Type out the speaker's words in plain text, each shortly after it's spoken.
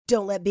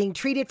Don't let being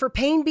treated for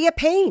pain be a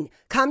pain.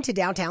 Come to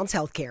Downtown's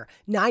Healthcare,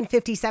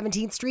 950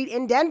 17th Street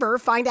in Denver.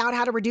 Find out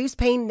how to reduce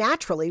pain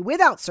naturally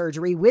without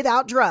surgery,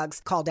 without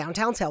drugs. Call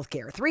Downtown's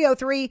Healthcare,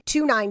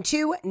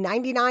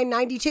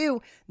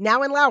 303-292-9992,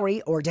 now in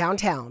Lowry or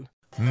downtown.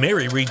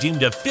 Mary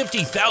redeemed a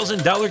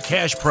 $50,000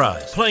 cash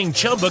prize playing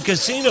Chumba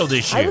Casino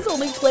this year. I was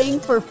only playing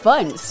for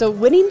fun, so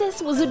winning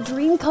this was a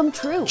dream come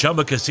true.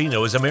 Chumba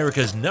Casino is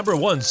America's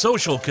 #1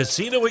 social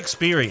casino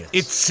experience.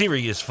 It's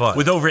serious fun.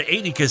 With over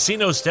 80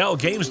 casino-style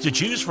games to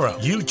choose from,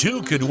 you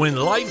too could win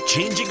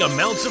life-changing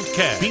amounts of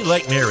cash. Be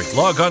like Mary.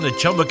 Log on to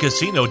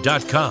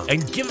ChumbaCasino.com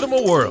and give them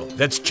a whirl.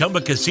 That's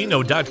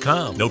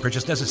ChumbaCasino.com. No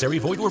purchase necessary.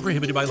 Void where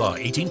prohibited by law.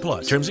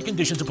 18+. Terms and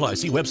conditions apply.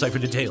 See website for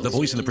details. The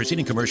voice in the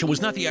preceding commercial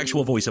was not the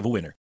actual voice of a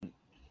winner.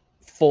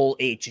 Full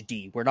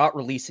HD. We're not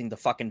releasing the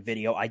fucking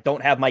video. I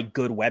don't have my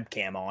good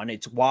webcam on.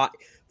 It's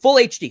full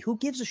HD. Who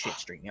gives a shit,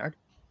 StreamYard?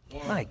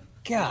 My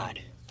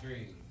God.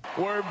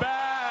 We're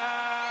back.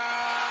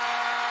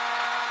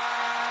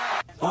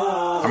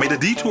 I made a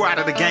detour out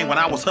of the game when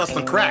I was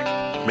hustling crack.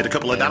 Made a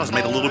couple of dollars,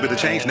 made a little bit of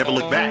change, never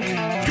looked back. You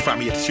can find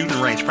me at the shooting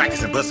range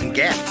practicing busting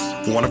gaps.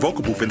 On a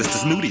vocal booth in the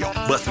studio,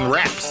 busting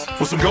raps.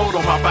 With some gold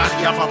on my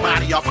body,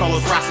 off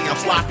colors Rossi, I'm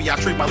sloppy. I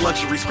treat my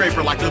luxury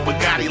scraper like a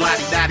Bugatti,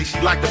 Lottie Dottie. She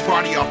like to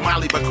party off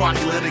Molly, but Cardi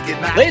let her get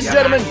naughty. Ladies and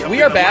gentlemen,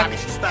 we are back.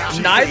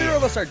 Neither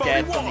of us are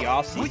dead from the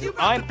offseason.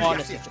 I'm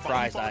honestly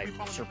surprised I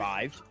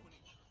survived.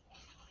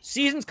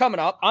 Season's coming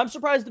up. I'm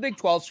surprised the Big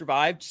 12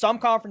 survived. Some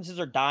conferences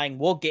are dying.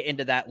 We'll get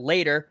into that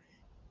later.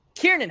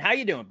 Kieran, how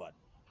you doing, bud?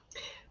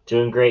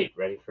 Doing great.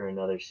 Ready for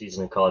another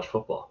season of college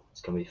football. It's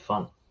going to be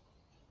fun.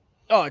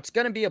 Oh, it's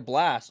going to be a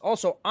blast.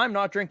 Also, I'm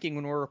not drinking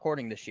when we're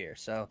recording this year,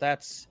 so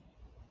that's...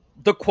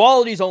 The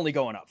quality's only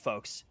going up,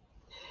 folks.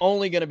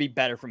 Only going to be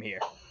better from here.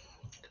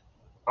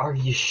 Are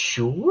you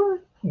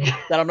sure?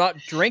 That I'm not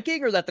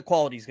drinking or that the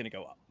quality's going to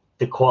go up?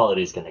 The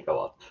quality's going to go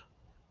up.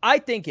 I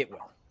think it will.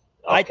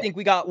 Okay. I think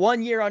we got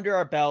 1 year under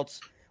our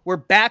belts. We're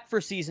back for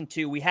season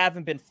 2. We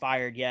haven't been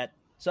fired yet.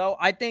 So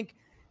I think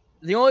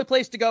the only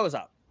place to go is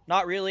up.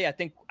 Not really. I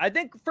think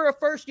for a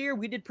first year,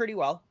 we did pretty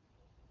well.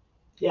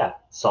 Yeah.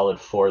 Solid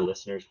 4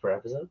 listeners per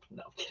episode.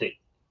 No, I'm kidding.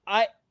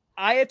 I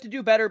have to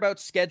do better about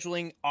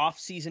scheduling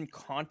off-season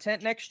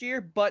content next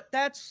year, but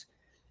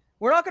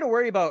we're not going to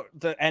worry about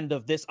the end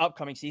of this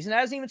upcoming season. It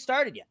hasn't even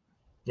started yet.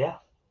 Yeah.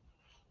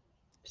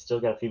 Still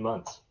got a few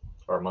months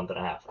or a month and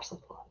a half or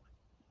something.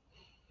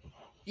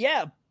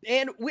 Yeah,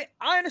 and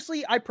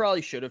I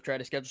probably should have tried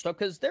to schedule stuff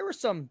because there were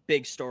some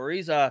big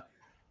stories.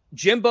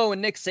 Jimbo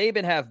and Nick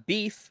Saban have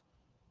beef.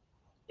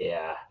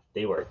 Yeah,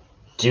 they were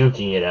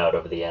duking it out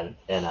over the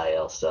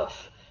NIL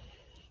stuff.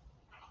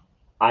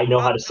 I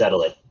know how to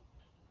settle it.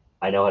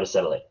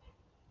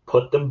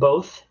 Put them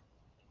both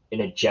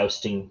in a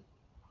jousting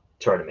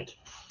tournament,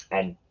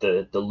 and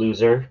the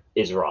loser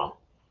is wrong.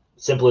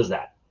 Simple as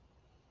that.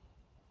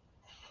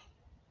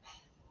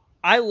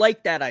 I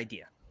like that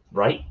idea.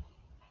 Right?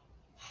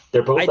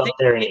 They're both up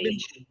there in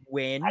age.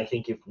 Win. I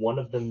think if one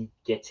of them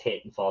gets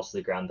hit and falls to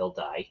the ground, they'll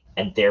die.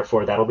 And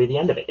therefore, that'll be the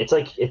end of it.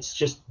 It's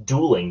just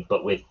dueling,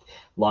 but with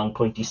long,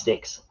 pointy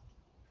sticks.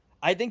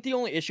 I think the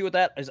only issue with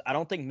that is I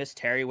don't think Miss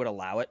Terry would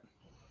allow it.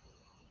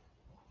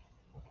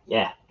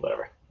 Yeah,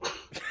 whatever.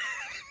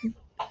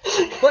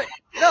 But,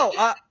 no,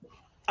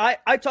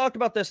 I talked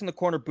about this in the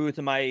corner booth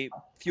in my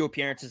few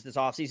appearances this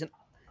offseason.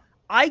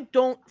 I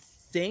don't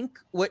think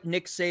what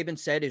Nick Saban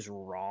said is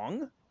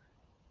wrong.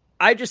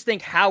 I just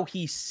think how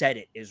he said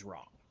it is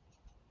wrong.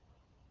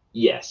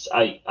 Yes,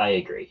 I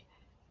agree.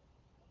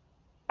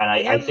 And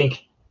I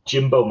think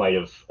Jimbo might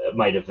have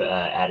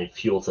added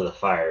fuel to the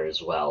fire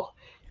as well,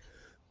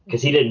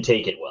 because he didn't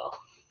take it well.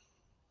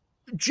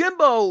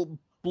 Jimbo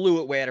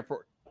blew it way out of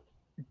proportion.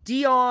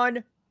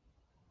 Dion,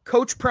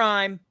 Coach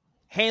Prime,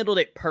 handled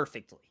it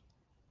perfectly.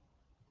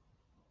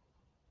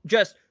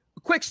 Just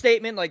a quick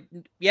statement, like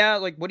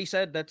what he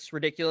said, that's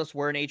ridiculous.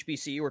 We're an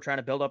HBCU. We're trying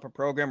to build up a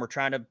program. We're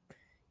trying to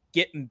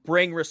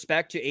bring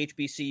respect to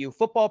HBCU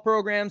football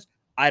programs.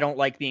 I don't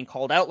like being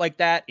called out like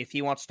that. If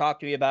he wants to talk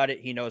to me about it,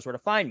 he knows where to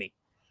find me.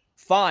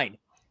 Fine.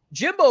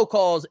 Jimbo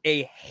calls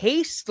a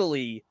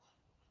hastily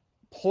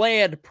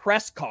planned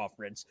press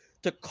conference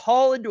to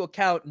call into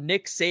account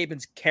Nick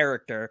Saban's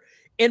character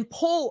and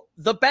pull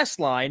the best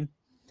line.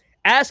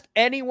 Ask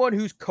anyone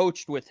who's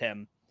coached with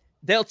him.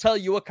 They'll tell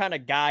you what kind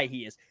of guy he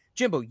is.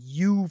 Jimbo,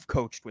 you've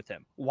coached with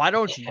him. Why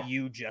don't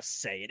you just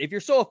say it? If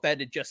you're so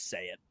offended, just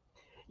say it.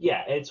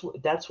 Yeah,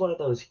 that's one of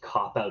those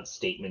cop-out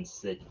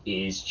statements that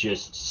is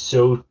just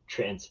so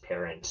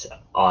transparent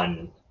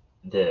on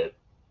the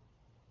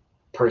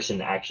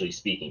person actually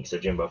speaking, so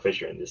Jimbo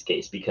Fisher in this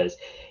case, because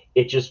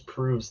it just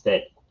proves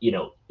that,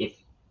 if,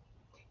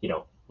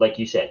 like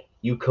you said,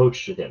 you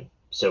coached with him,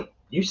 so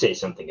you say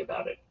something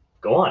about it.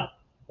 Go on.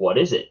 What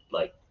is it?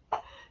 Like,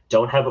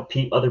 don't have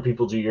other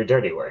people do your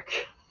dirty work.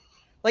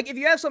 Like, if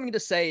you have something to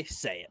say,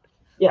 say it.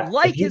 Yeah.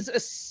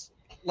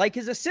 Like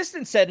his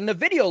assistant said in the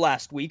video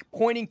last week,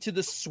 pointing to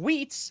the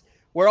suites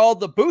where all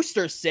the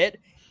boosters sit,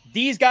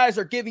 these guys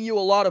are giving you a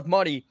lot of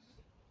money,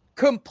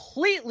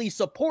 completely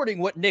supporting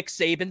what Nick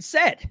Saban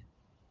said.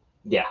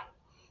 Yeah.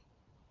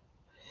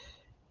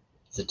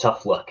 It's a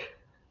tough look.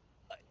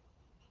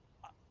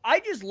 I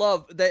just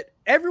love that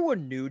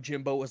everyone knew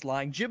Jimbo was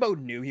lying. Jimbo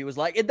knew he was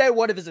lying. And then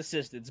one of his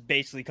assistants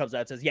basically comes out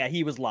and says, yeah,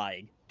 he was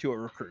lying to a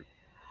recruit.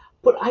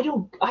 But I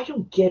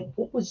don't get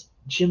what was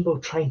Jimbo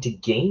trying to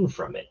gain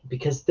from it,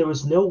 because there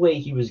was no way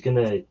he was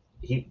going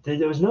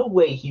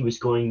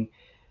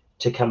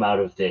to come out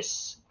of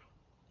this,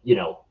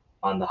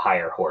 on the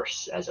higher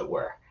horse, as it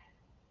were.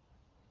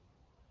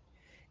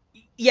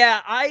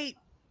 Yeah, I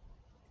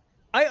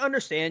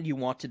understand you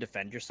want to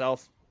defend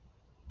yourself.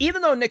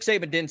 Even though Nick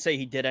Saban didn't say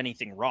he did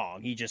anything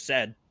wrong, he just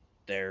said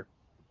they're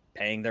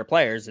paying their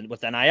players and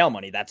with NIL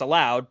money. That's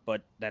allowed,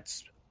 but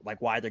that's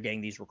like why they're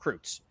getting these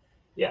recruits.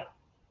 Yeah.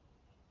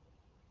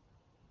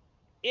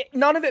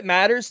 None of it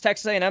matters.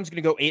 Texas A&M is going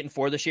to go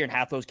 8-4 this year, and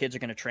half those kids are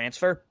going to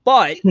transfer.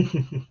 But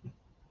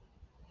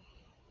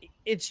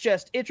it's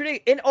ridiculous.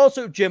 And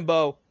also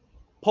Jimbo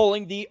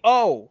pulling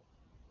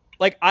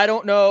I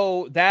don't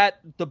know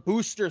that the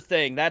booster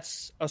thing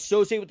that's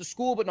associated with the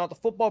school, but not the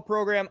football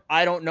program.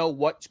 I don't know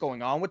what's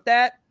going on with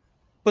that,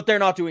 but they're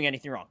not doing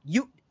anything wrong.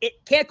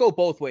 It can't go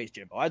both ways,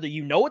 Jimbo. Either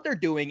you know what they're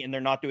doing and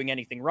they're not doing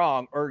anything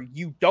wrong, or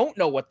you don't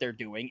know what they're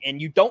doing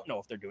and you don't know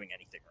if they're doing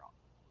anything wrong.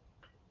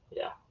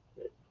 Yeah.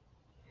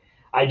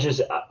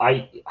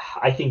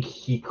 I think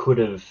he could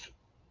have,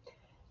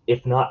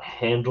 if not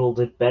handled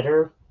it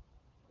better,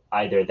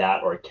 either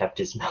that or kept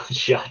his mouth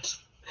shut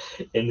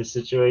in the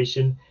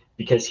situation,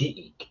 because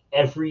he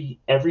every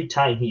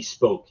time he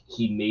spoke,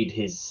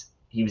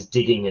 he was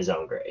digging his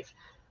own grave.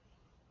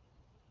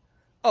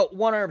 Oh,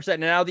 100%.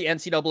 And now the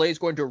NCAA is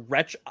going to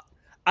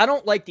I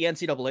don't like the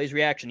NCAA's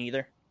reaction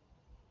either.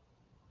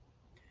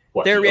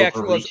 Their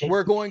reaction was,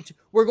 we're going to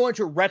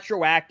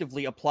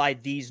retroactively apply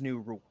these new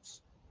rules.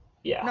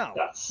 Yeah,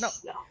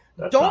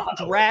 Don't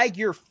drag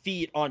your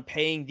feet on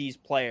paying these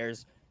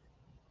players,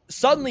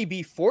 suddenly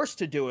be forced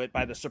to do it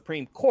by the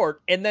Supreme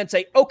Court, and then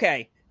say,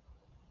 okay,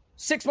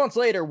 6 months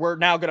later, we're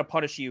now going to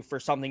punish you for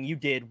something you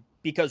did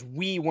because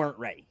we weren't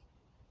ready.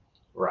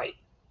 Right.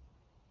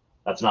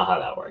 That's not how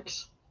that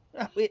works.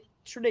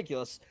 It's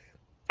ridiculous.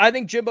 I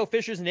think Jimbo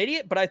Fisher's an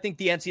idiot, but I think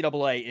the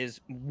NCAA is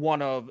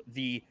one of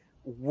the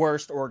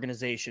worst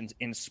organizations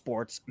in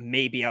sports,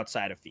 maybe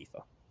outside of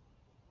FIFA.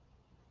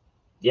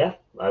 Yeah,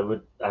 I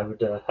would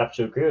have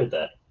to agree with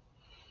that.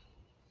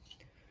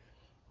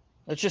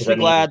 Let's just be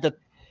glad that.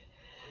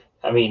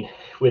 I mean,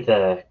 with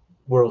a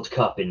World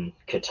Cup in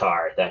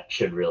Qatar, that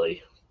should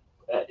really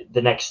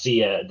the next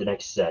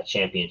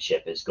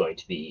championship is going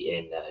to be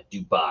in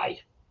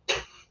Dubai.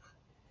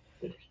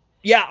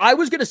 Yeah, I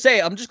was gonna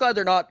say I'm just glad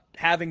they're not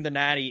having the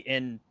natty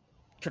in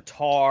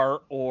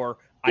Qatar or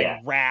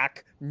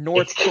Iraq,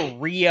 North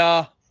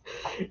Korea.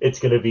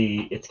 It's gonna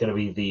be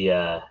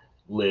the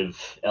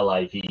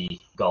LIV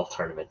golf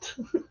tournament.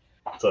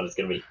 That's what it's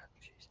gonna be.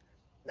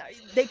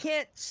 They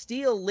can't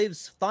steal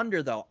Liv's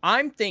thunder, though.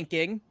 I'm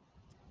thinking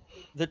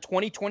the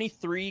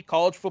 2023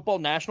 College Football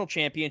National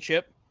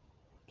Championship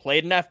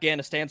played in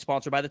Afghanistan,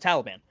 sponsored by the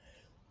Taliban.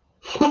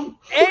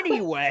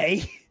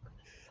 Anyway,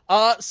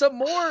 some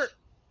more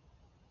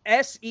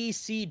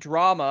SEC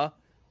drama.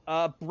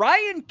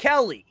 Brian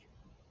Kelly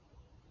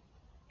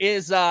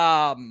is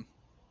doing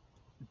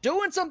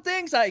some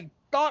things I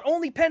thought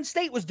only Penn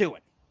State was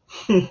doing.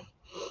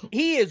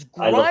 He is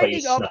grinding I love how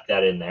you snuck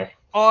that in there.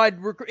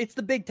 It's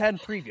the Big Ten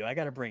preview. I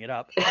got to bring it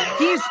up.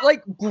 He's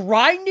like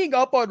grinding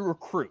up on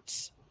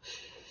recruits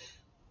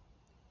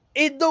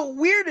in the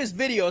weirdest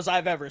videos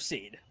I've ever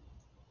seen.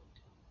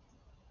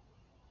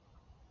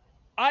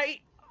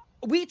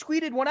 We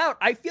tweeted one out.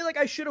 I feel like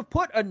I should have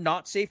put a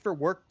not safe for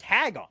work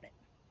tag on it.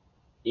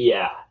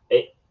 Yeah,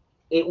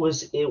 it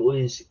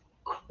was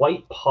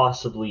quite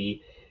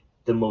possibly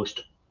the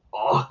most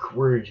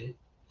awkward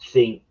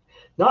thing.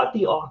 Not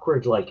the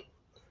awkward, like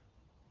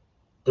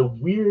the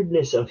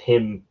weirdness of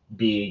him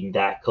being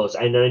that close.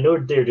 I know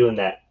they're doing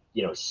that,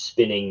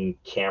 spinning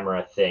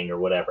camera thing or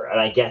whatever, and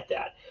I get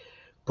that.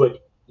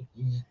 But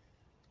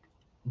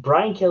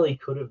Brian Kelly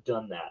could have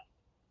done that.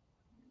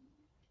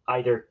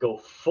 Either go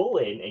full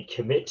in and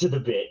commit to the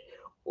bit,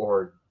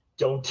 or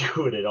don't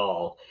do it at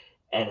all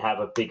and have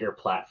a bigger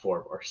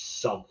platform or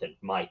something.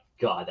 My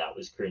God, that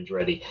was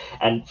cringe-worthy.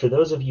 And for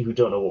those of you who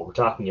don't know what we're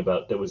talking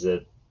about, there was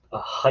a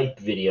hype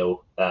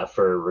video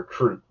for a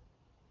recruit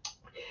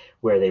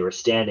where they were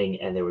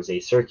standing and there was a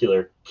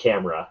circular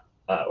camera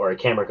or a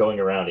camera going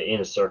around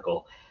in a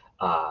circle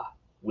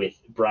with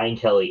Brian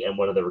Kelly and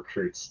one of the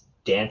recruits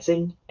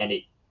dancing, and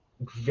it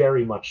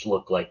very much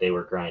looked like they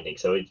were grinding.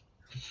 So it's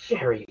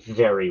very,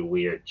 very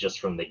weird just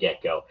from the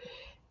get-go.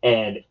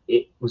 And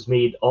it was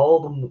made all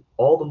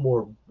the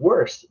more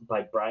worse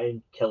by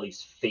Brian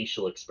Kelly's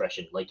facial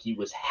expression, like he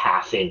was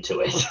half into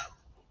it.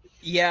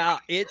 Yeah,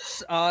 it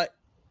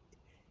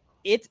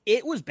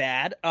was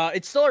bad.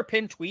 It's still our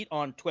pinned tweet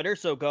on Twitter,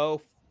 so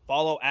go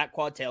follow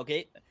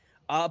 @QuadTailgate.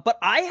 But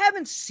I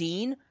haven't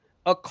seen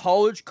a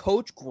college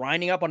coach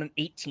grinding up on an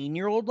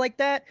 18-year-old like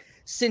that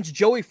since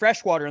Joey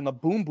Freshwater in the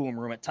Boom Boom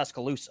Room at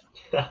Tuscaloosa.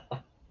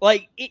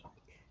 I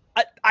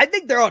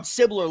think they're on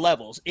similar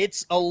levels.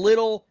 It's a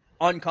little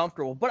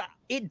uncomfortable, but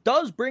it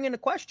does bring into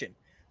question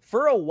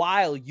for a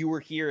while you were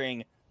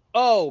hearing,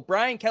 oh,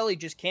 Brian Kelly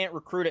just can't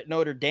recruit at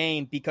Notre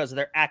Dame because of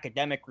their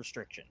academic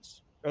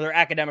restrictions, or their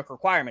academic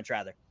requirements,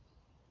 rather.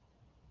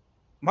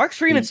 Marcus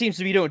Freeman seems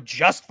to be doing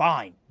just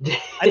fine. I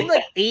think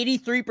like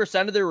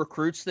 83% of their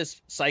recruits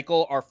this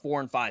cycle are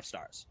 4 and 5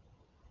 stars.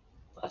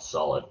 That's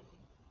solid.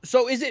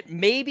 So is it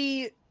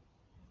maybe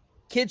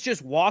kids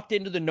just walked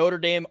into the Notre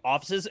Dame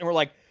offices and were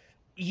like,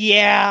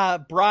 yeah,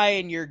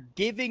 Brian, you're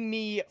giving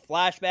me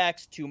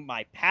flashbacks to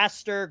my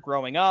pastor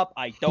growing up.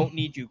 I don't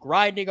need you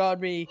grinding on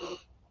me.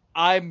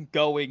 I'm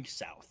going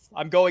south.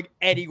 I'm going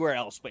anywhere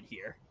else but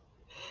here.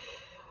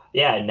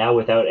 Yeah, and now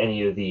without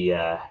any of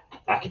the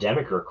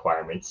academic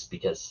requirements,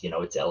 because,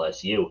 it's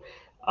LSU,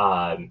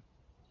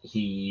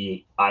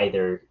 he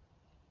either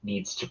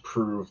needs to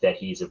prove that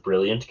he's a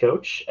brilliant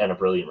coach and a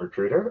brilliant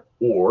recruiter,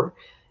 or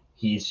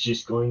he's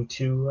just going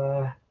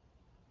to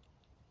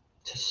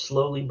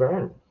slowly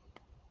burn.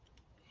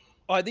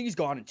 Oh, I think he's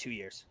gone in 2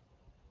 years.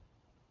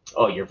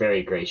 Oh, you're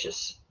very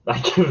gracious. I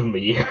give him a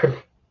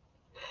year.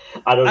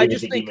 I don't even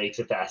think he makes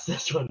it past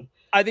this one.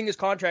 I think his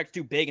contract's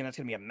too big, and that's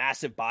going to be a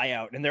massive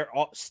buyout. And they're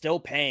still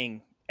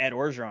paying Ed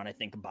Orgeron, I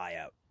think, a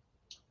buyout.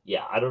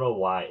 Yeah, I don't know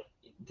why.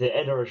 The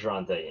Ed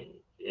Orgeron thing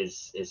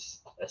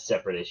is a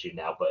separate issue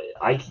now.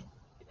 But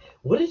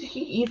what did he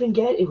even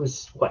get? It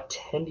was,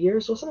 10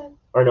 years, wasn't it?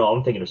 Or no,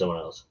 I'm thinking of someone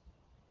else.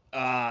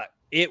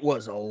 It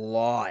was a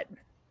lot.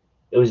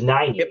 It was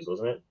 9 years,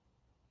 wasn't it?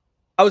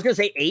 I was going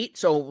to say 8,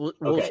 so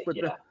we'll split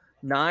yeah.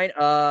 the 9.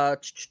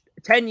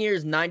 10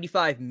 years,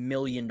 $95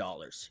 million.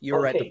 You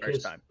were right the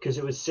first time. Because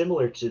it was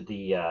similar to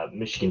the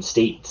Michigan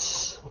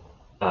State's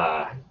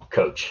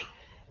coach.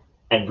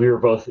 And we were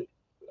both,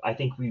 I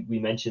think we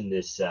mentioned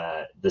this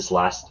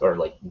last, or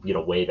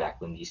way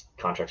back when these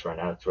contracts were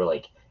announced, we're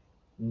like,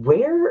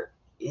 where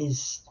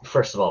is,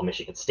 first of all,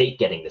 Michigan State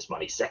getting this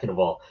money? Second of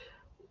all,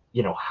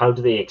 how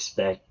do they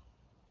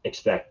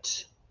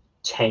expect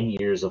 10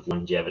 years of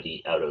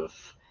longevity out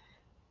of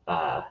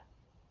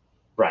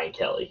Brian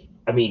Kelly?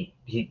 I mean,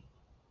 he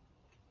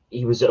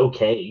was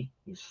okay.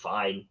 He was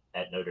fine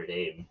at Notre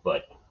Dame,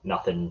 but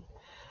nothing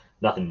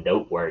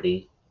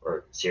noteworthy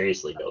or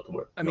seriously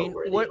noteworthy. I mean,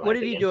 what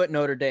did he do at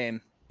Notre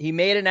Dame? He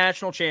made a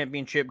national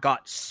championship,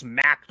 got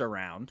smacked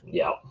around.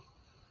 Yeah.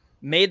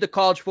 Made the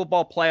college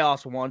football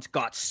playoffs once,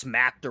 got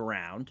smacked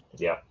around.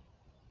 Yeah.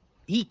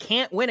 He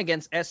can't win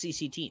against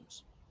SEC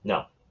teams.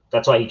 No.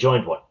 That's why he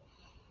joined one.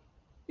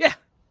 Yeah.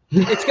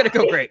 It's going to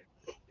go great.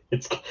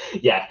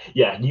 Yeah.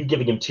 You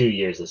giving him 2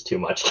 years is too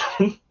much.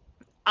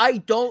 I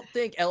don't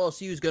think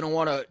LSU is going to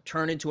want to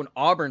turn into an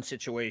Auburn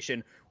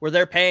situation where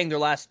they're paying their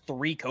last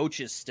 3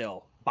 coaches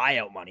still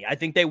buyout money. I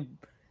think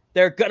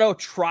they're going to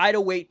try to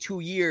wait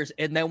 2 years,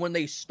 and then when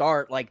they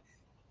start,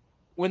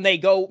 when they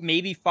go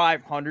maybe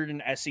 500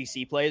 in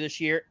SEC play this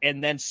year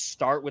and then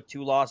start with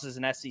 2 losses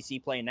in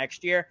SEC play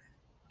next year,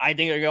 I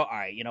think they'll go, all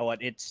right, you know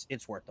what? It's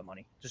worth the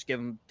money. Just give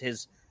him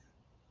his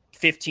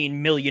 $15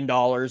 million in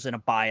a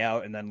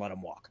buyout and then let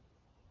him walk.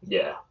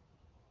 Yeah.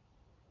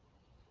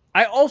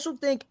 I also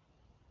think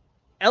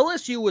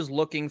LSU was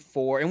looking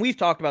for, and we've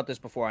talked about this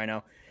before, I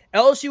know,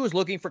 LSU was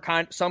looking for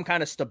some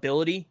kind of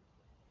stability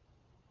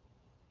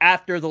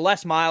after the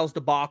Les Miles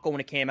debacle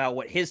when it came out,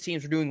 what his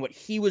teams were doing, what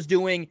he was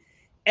doing.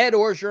 Ed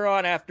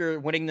Orgeron, after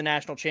winning the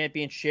national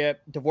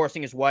championship,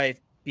 divorcing his wife,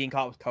 being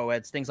caught with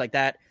co-eds, things like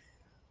that.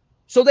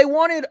 So they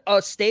wanted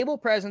a stable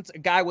presence, a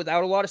guy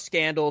without a lot of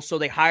scandals, so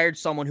they hired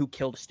someone who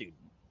killed a student.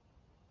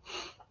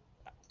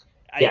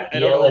 The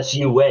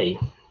LSU way.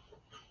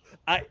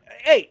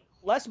 Hey,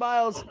 Les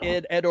Miles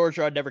and Ed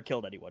Orgeron never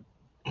killed anyone.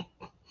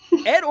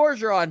 Ed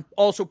Orgeron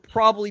also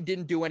probably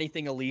didn't do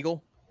anything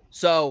illegal,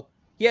 so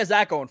he has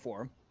that going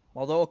for him.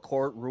 Although a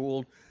court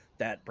ruled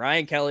that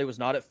Brian Kelly was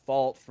not at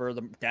fault for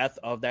the death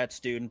of that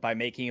student by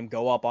making him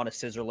go up on a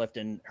scissor lift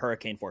in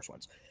hurricane force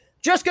winds.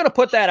 Just going to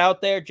put that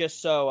out there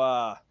just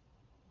so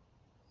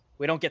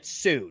we don't get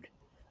sued.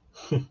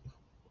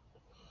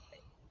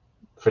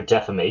 For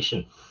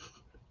defamation.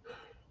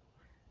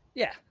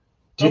 Yeah.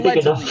 Do you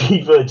think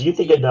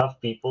enough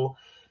people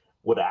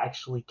would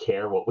actually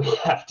care what we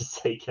have to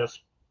say, Kevin?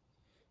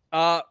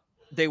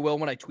 They will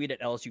when I tweet at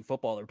LSU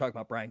football. They were talking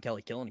about Brian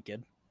Kelly killing a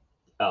kid.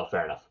 Oh,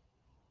 fair enough.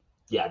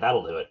 Yeah,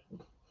 that'll do it.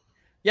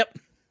 Yep.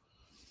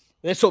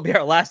 This will be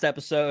our last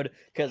episode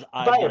because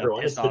bye,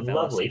 everyone. It's been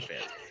lovely.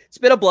 It's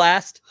been a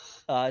blast.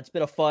 It's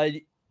been a fun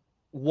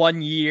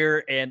 1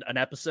 year and an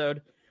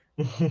episode.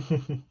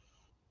 There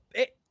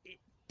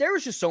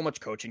was just so much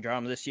coaching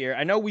drama this year.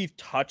 I know we've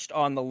touched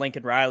on the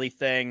Lincoln Riley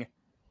thing,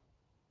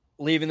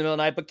 leaving the middle of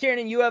the night, but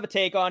Kieran, you have a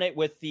take on it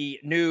with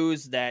the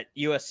news that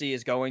USC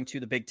is going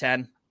to the Big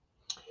Ten.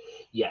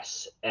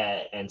 Yes,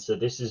 and so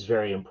this is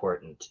very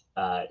important.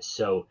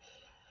 So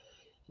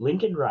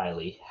Lincoln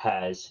Riley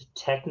has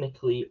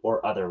technically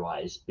or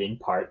otherwise been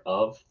part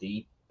of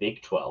the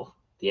Big 12,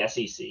 the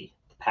SEC, the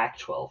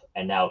Pac-12,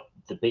 and now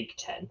the Big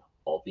Ten,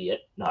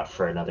 albeit not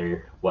for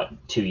another,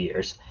 2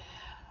 years.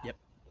 Yep.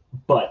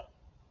 But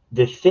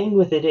the thing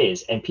with it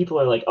is, and people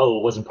are like, oh,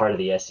 it wasn't part of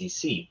the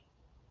SEC.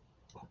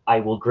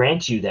 I will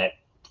grant you that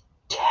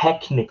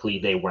technically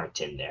they weren't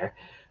in there,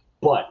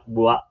 But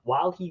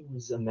while he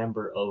was a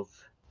member of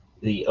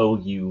the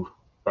OU,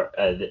 or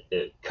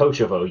the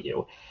coach of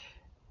OU,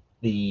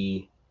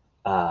 they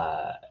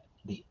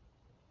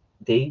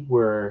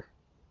were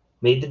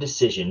made the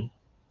decision.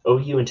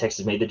 OU and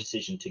Texas made the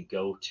decision to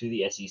go to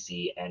the SEC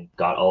and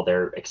got all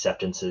their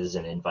acceptances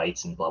and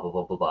invites and blah blah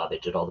blah blah blah. They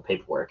did all the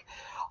paperwork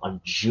on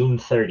June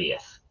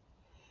 30th.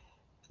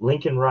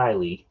 Lincoln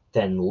Riley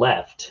then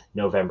left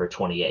November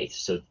 28th.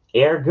 So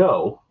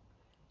ergo,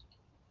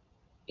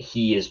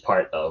 he is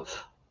part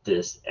of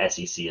this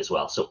SEC as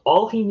well. So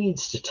all he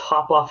needs to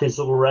top off his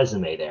little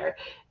resume there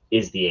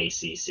is the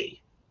ACC.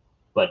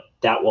 But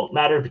that won't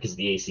matter because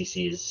the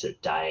ACC is a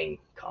dying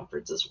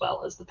conference as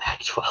well as the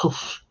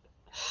Pac-12.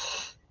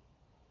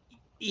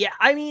 Yeah,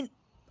 I mean,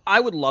 I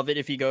would love it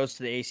if he goes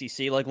to the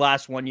ACC like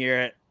last 1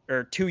 year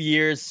or 2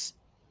 years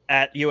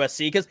at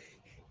USC, because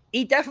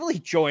he definitely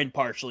joined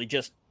partially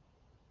just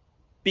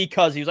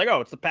because he was like,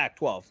 oh, it's the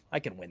Pac-12. I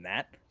can win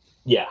that.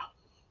 Yeah.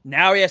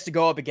 Now he has to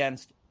go up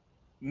against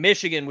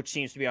Michigan, which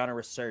seems to be on a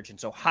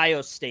resurgence,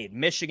 Ohio State,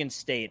 Michigan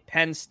State,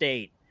 Penn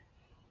State,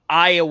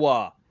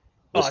 Iowa.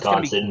 Wisconsin. Oh,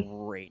 it's going to be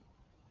great.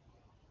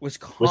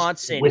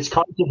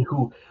 Wisconsin,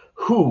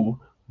 who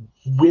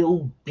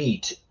will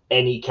beat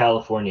any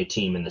California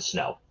team in the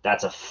snow.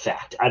 That's a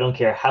fact. I don't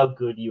care how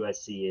good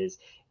USC is.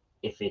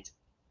 If it's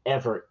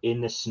ever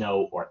in the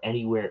snow or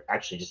anywhere,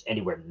 actually just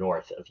anywhere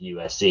north of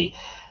USC,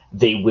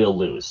 they will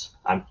lose.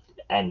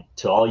 And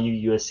to all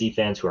you USC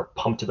fans who are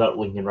pumped about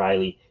Lincoln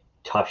Riley,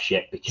 tough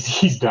shit, because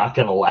he's not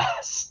going to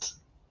last.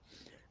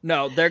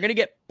 No, they're going to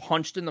get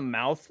punched in the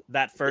mouth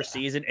that first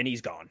season, and he's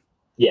gone.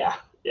 Yeah.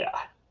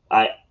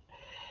 I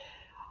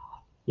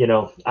don't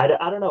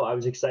know. I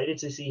was excited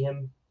to see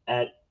him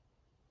at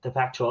the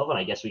Pac-12, and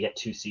I guess we get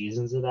 2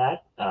 seasons of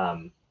that.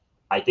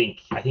 I think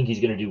he's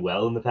going to do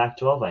well in the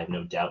Pac-12. I have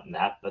no doubt in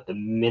that. But the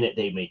minute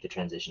they make the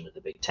transition to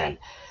the Big Ten,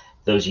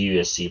 those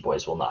USC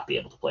boys will not be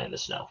able to play in the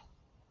snow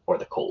or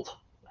the cold.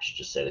 I should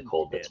just say the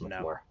cold. That's much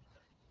more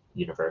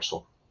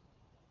universal.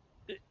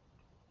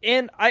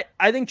 And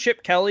I think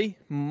Chip Kelly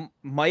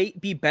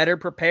might be better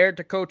prepared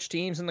to coach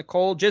teams in the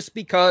cold just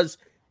because,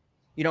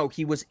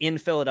 he was in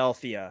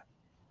Philadelphia.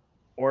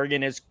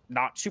 Oregon is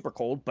not super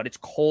cold, but it's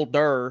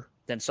colder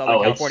than Southern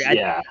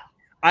California.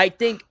 I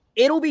think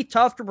it'll be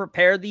tough to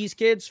prepare these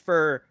kids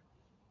for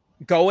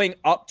going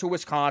up to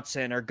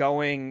Wisconsin or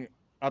going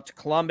up to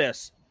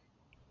Columbus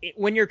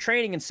when you're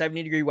training in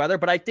 70-degree weather,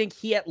 but I think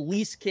he at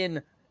least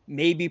can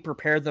maybe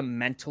prepare them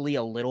mentally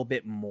a little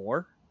bit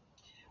more.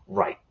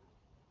 Right.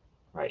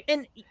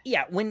 And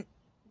when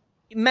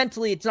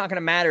mentally, it's not going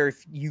to matter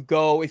if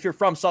you're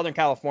from Southern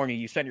California,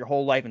 you spend your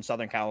whole life in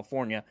Southern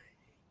California,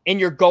 and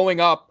you're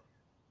going up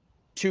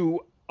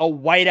to a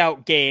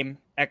whiteout game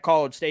at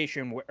College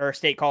Station or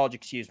State College,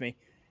 excuse me.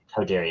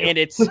 How dare you? And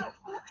it's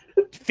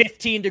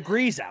 15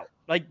 degrees out.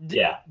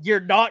 You're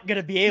not going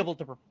to be able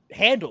to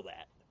handle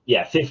that.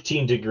 Yeah,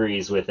 15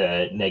 degrees with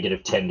a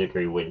negative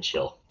 10-degree wind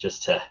chill,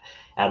 just to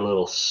add a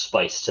little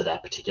spice to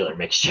that particular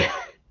mixture.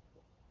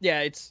 Yeah,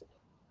 it's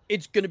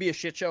going to be a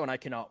shit show, and I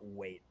cannot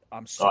wait.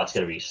 It's going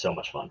to be so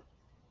much fun.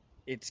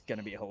 It's going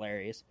to be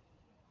hilarious.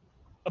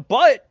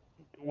 But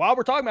while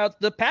we're talking about it,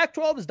 the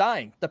Pac-12 is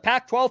dying. The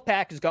Pac-12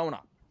 pack is going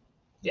up.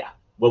 Yeah.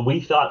 Well,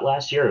 we thought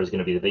last year it was going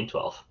to be the Big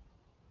 12.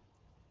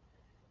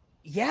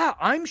 Yeah,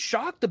 I'm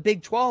shocked the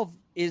Big 12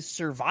 is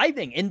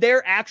surviving, and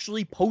they're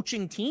actually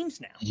poaching teams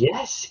now.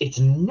 Yes, it's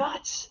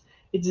nuts.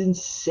 It's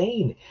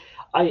insane.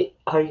 I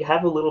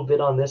have a little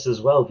bit on this as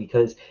well,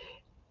 because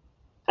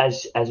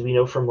as we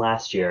know from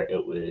last year,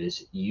 it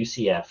was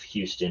UCF,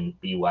 Houston,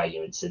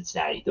 BYU, and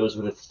Cincinnati. Those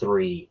were the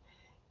 3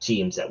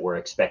 teams that were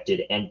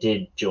expected and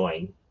did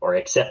join or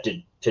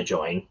accepted to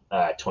join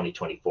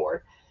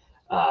 2024.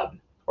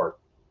 Or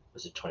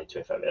was it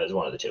 2025? It was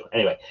one of the 2.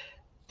 Anyway,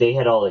 they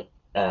had all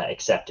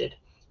accepted.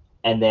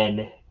 And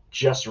then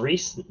just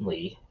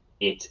recently,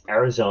 it's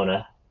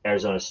Arizona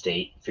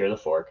State, Fear the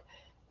Fork,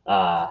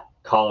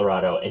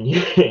 Colorado, and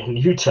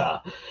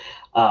Utah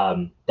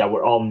that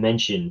were all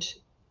mentioned,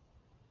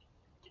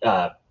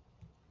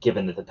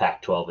 given that the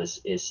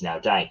Pac-12 is now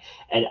dying.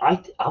 And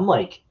I'm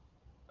like,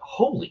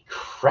 holy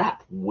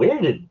crap,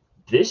 where did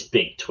this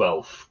Big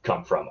 12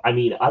 come from? I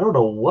mean, I don't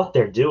know what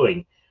they're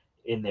doing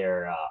in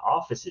their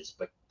offices,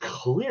 but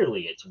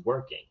clearly it's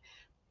working.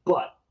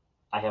 But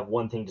I have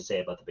one thing to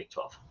say about the Big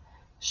 12.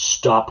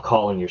 Stop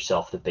calling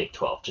yourself the Big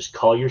 12. Just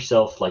call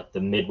yourself like the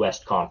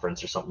Midwest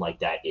Conference or something like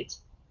that.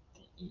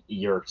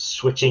 You're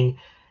switching.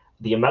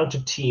 The amount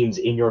of teams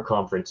in your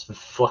conference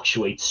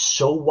fluctuates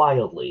so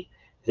wildly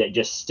that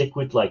just stick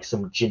with like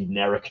some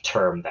generic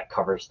term that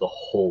covers the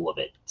whole of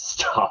it.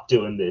 Stop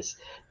doing this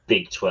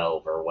Big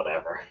 12 or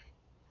whatever.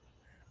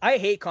 I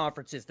hate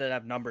conferences that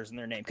have numbers in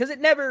their name because they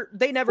never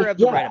have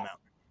the right amount.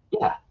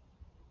 Yeah.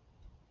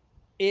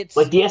 It's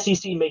like the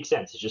SEC makes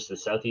sense. It's just the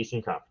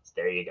Southeastern Conference.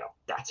 There you go.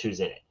 That's who's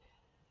in it.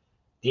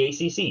 The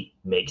ACC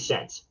makes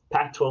sense.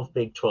 Pac-12,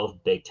 Big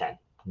 12, Big 10.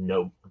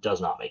 No, does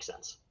not make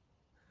sense.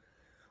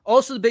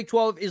 Also, the Big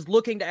 12 is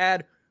looking to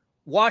add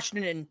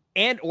Washington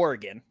and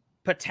Oregon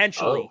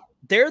potentially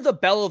they're the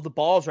belle of the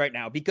balls right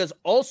now because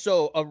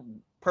also,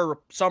 per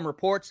some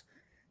reports,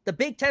 the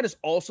Big Ten is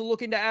also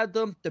looking to add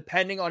them,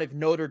 depending on if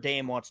Notre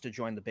Dame wants to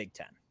join the Big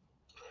Ten.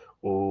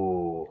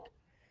 Ooh,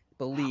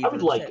 Believe I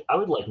would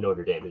like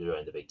Notre Dame to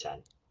join the Big Ten.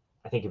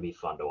 I think it'd be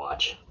fun to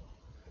watch.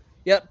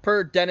 Yep,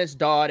 per Dennis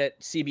Dodd at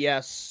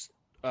CBS,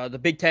 the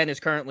Big Ten is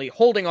currently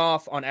holding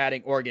off on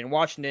adding Oregon and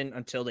Washington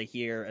until they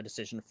hear a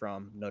decision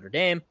from Notre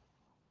Dame.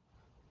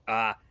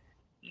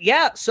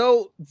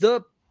 So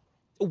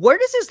where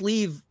does this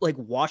leave like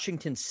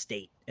Washington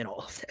State in all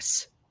of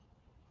this?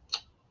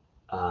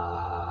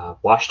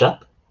 Washed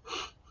up.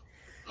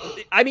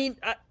 I mean,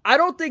 I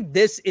don't think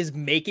this is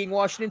making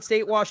Washington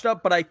State washed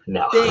up, but I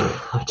think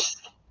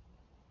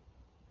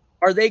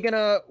are they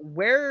gonna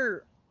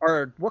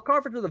what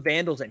conference are the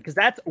Vandals in? Because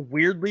that's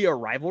weirdly a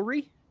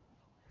rivalry.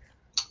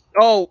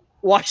 Oh,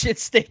 Washington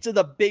State's in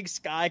the Big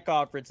Sky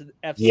Conference in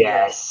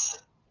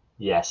FCS.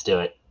 Yes, do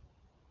it.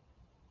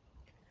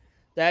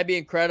 That'd be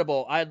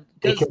incredible.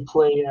 They can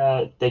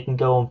play. They can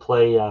go and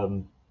play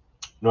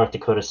North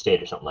Dakota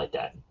State or something like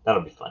that.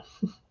 That'll be fun.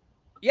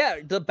 Yeah,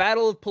 the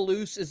Battle of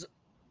Palouse is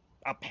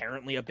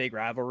apparently a big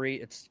rivalry.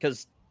 It's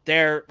because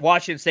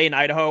Washington State and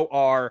Idaho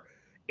are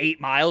 8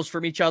 miles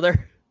from each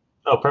other.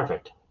 Oh,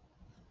 perfect.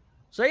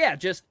 So yeah,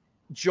 just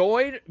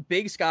join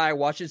Big Sky.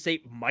 Washington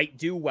State might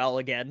do well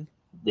again.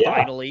 Yeah.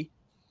 Finally.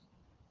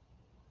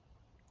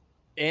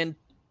 And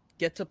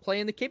get to play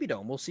in the Kibby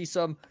Dome. We'll see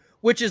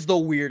which is the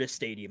weirdest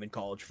stadium in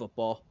college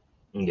football.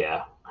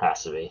 Yeah,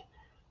 has to be.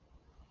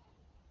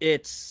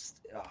 It's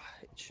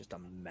just a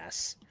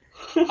mess.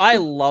 I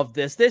love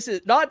this. This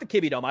is not the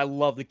Kibby Dome. I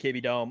love the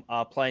Kibby Dome.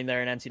 Playing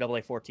there in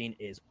NCAA 14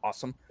 is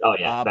awesome. Oh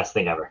yeah, best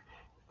thing ever.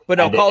 But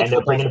no, college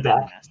they're bringing it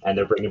back, and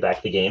they're bringing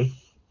back the game.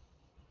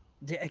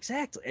 Yeah,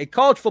 exactly.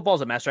 College football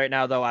is a mess right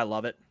now, though. I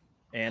love it,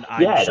 and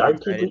I'm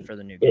excited for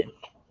the new game.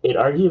 It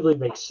arguably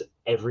makes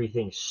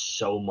everything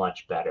so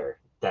much better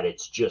that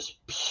it's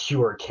just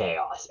pure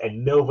chaos,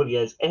 and nobody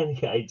has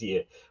any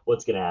idea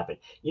what's going to happen.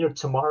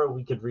 Tomorrow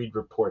we could read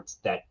reports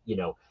that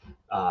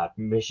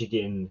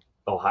Michigan,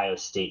 Ohio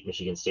State,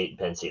 Michigan State, and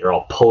Penn State are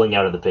all pulling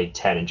out of the Big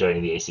Ten and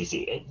joining the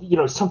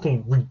ACC.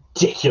 Something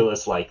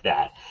ridiculous like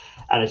that.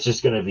 And it's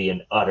just going to be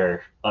an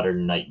utter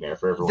nightmare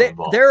for everyone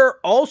involved. There are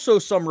also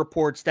some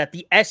reports that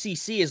the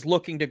SEC is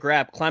looking to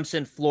grab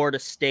Clemson, Florida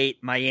State,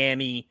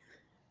 Miami,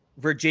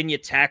 Virginia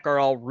Tech are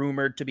all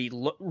rumored to be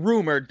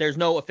rumored. There's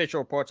no official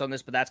reports on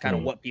this, but that's kind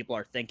of what people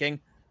are thinking.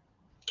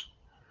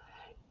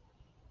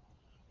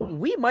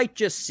 We might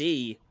just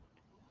see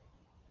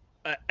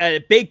a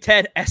Big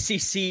Ten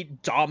SEC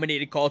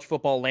dominated college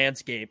football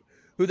landscape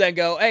who then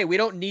go, hey, we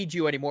don't need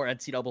you anymore,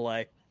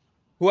 NCAA.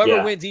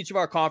 Whoever wins each of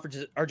our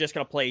conferences are just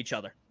going to play each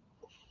other.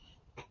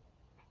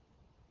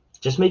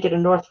 Just make it a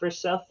North versus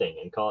South thing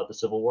and call it the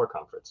Civil War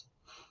Conference.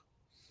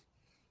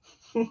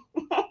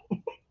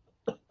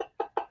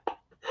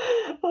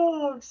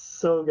 Oh, I'm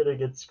so going to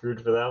get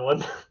screwed for that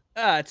one.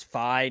 It's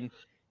fine.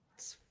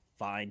 It's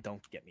fine.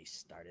 Don't get me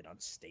started on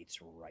states'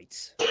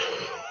 rights.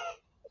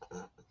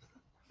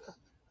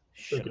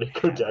 We're going to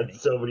go down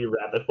so many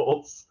rabbit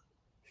holes.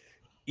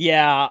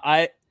 Yeah,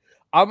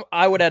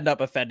 I would end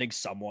up offending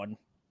someone.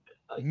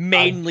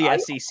 Mainly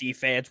SEC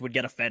fans would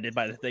get offended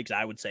by the things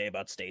I would say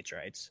about states'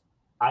 rights.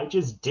 I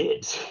just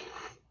did.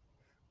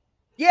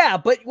 Yeah,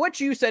 but what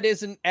you said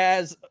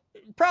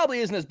probably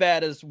isn't as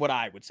bad as what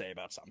I would say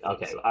about something.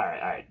 Okay, all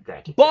right,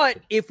 granted. But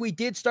if we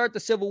did start the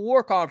Civil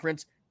War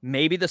Conference,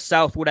 maybe the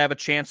South would have a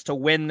chance to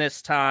win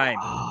this time.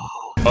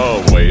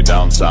 Oh, way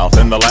down south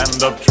in the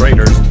land of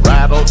traitors,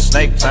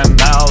 rattlesnakes and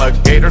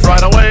alligators.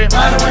 Right away,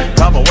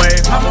 come away,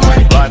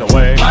 right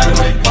away,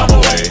 come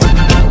away.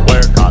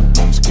 Where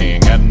cotton's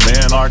king and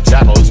men are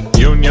chattels,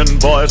 Union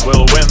boys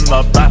will win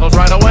the battles.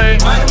 Right away,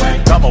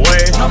 come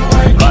away,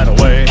 right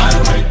away,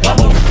 come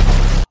away.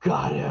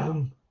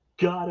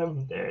 Got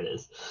him. There it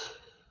is.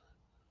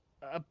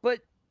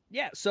 But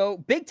yeah, so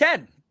Big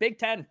Ten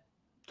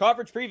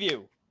conference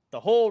preview. The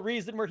whole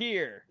reason we're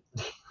here.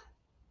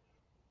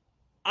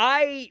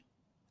 I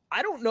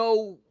don't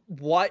know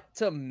what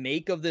to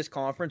make of this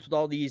conference with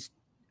all these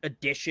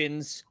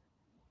additions.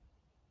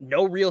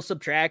 No real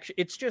subtraction.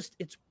 It's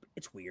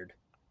weird.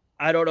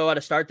 I don't know how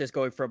to start this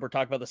going from we're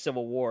talking about the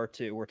Civil War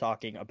to we're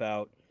talking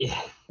about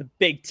the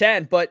Big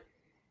Ten, but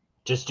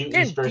just do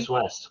East versus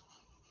West.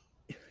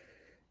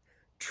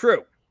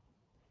 True.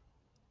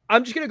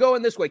 I'm just going to go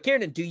in this way.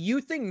 Kieran, do you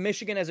think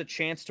Michigan has a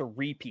chance to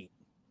repeat?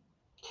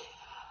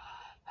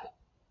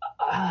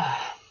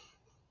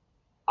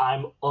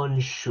 I'm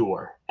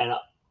unsure.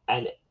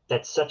 And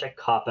that's such a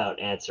cop-out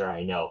answer,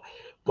 I know.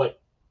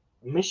 But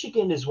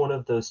Michigan is one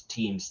of those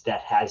teams that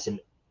has an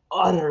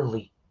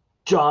utterly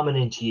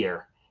dominant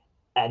year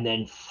and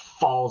then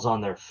falls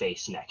on their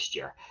face next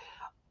year.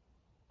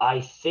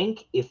 I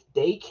think if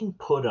they can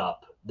put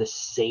up the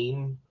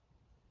same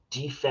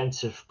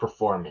defensive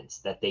performance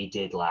that they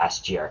did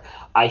last year,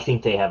 I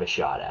think they have a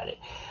shot at it.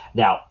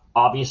 Now,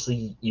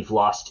 obviously, you've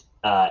lost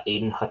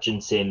Aiden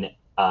Hutchinson.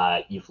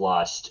 You've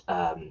lost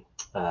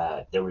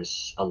there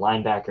was a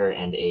linebacker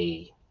and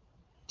a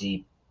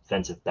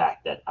defensive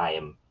back that I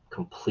am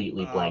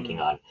completely blanking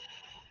on.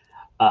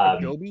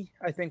 Adobe,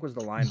 I think, was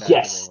the linebacker.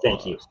 Yes,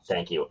 thank you.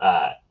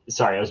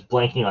 Sorry, I was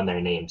blanking on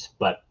their names,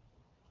 but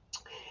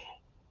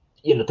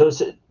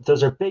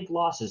those are big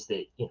losses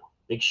that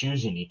big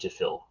shoes you need to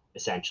fill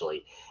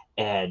essentially,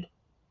 and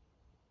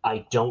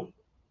I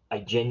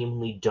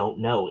genuinely don't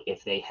know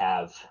if they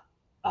have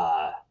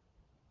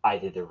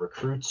either the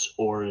recruits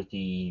or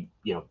the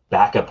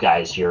backup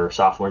guys, your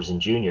sophomores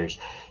and juniors,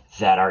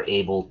 that are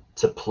able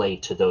to play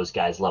to those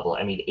guys' level.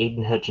 I mean,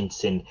 Aiden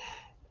Hutchinson,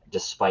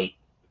 despite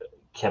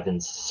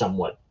Kevin's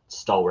somewhat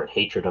stalwart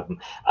hatred of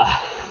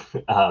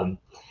him,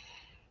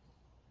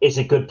 is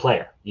a good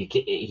player.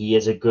 He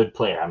is a good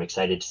player. I'm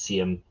excited to see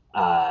him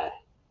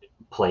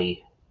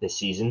play this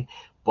season,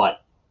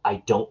 but I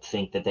don't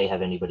think that they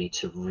have anybody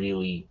to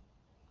really,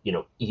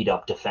 eat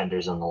up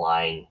defenders on the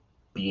line,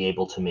 be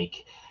able to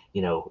make,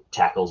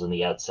 tackles on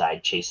the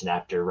outside, chasing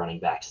after running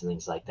backs and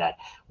things like that.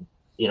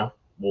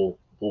 We'll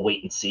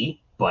wait and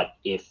see. But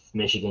if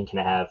Michigan can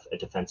have a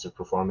defensive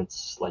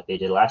performance like they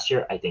did last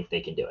year, I think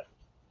they can do it.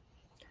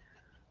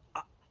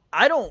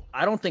 I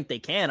don't think they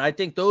can. I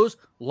think those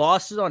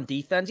losses on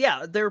defense,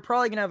 yeah, they're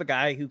probably going to have a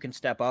guy who can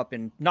step up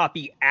and not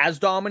be as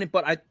dominant,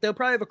 but they'll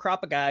probably have a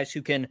crop of guys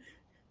who can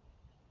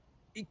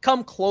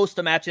come close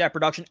to matching that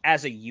production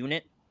as a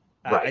unit.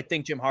 Right. I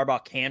think Jim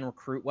Harbaugh can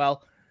recruit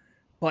well.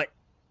 But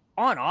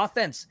on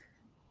offense,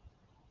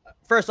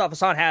 first off,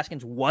 Hassan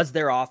Haskins was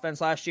their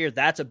offense last year.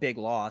 That's a big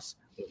loss.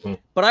 Mm-hmm.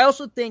 But I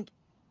also think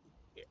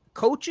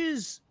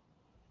coaches,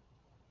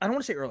 I don't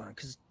want to say early on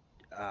because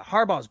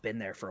Harbaugh's been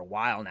there for a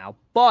while now,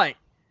 but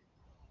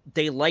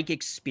they like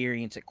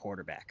experience at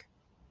quarterback.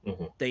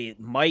 Mm-hmm. They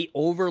might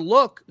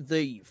overlook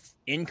the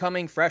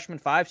incoming freshman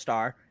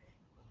 5-star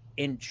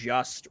and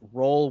just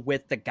roll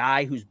with the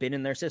guy who's been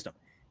in their system.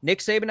 Nick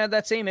Saban had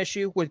that same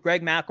issue with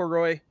Greg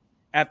McElroy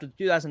after the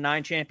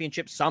 2009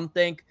 championship. Some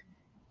think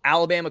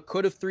Alabama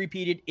could have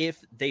three-peated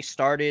if they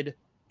started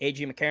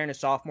A.J. McCarron his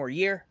sophomore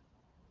year.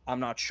 I'm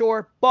not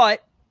sure,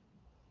 but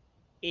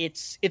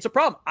it's a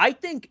problem. I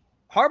think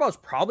Harbaugh's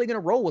probably going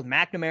to roll with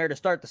McNamara to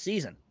start the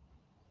season.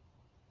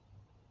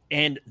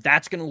 And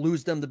that's going to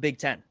lose them the Big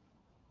Ten.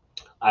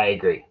 I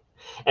agree.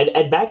 And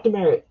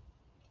McNamara,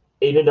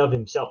 in and of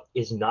himself,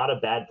 is not a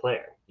bad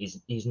player.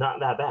 He's not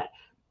that bad.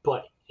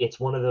 But it's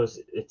one of those,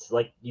 it's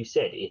like you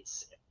said,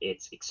 it's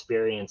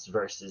experience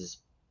versus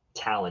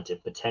talent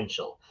and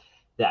potential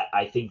that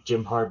I think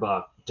Jim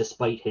Harbaugh,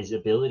 despite his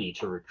ability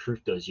to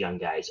recruit those young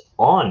guys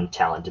on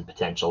talent and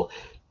potential,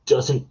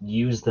 doesn't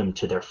use them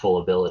to their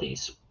full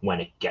abilities when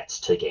it gets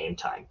to game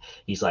time.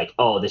 He's like,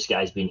 oh, this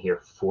guy's been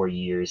here 4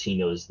 years. He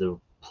knows the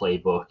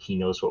playbook. He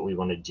knows what we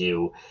want to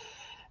do.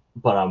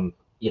 But I'm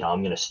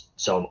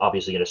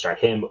obviously going to start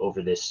him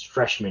over this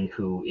freshman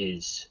who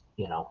is,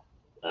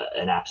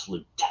 an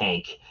absolute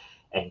tank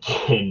and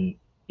can,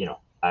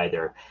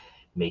 either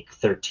make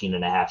 13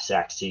 and a half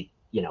sacks,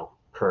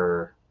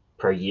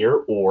 per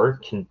year, or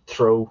can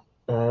throw,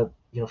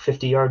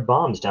 50-yard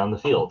bombs down the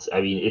field.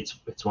 I mean,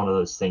 it's one of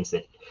those things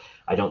that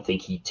I don't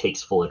think he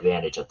takes full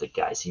advantage of the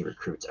guys he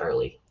recruits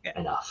early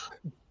enough.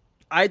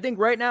 I think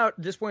right now, at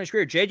this point in his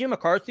career, J.J.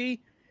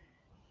 McCarthy,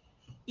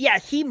 yeah,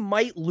 he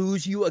might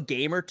lose you a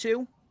game or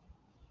two.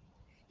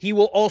 He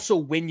will also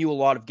win you a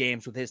lot of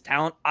games with his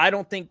talent. I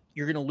don't think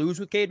you're going to lose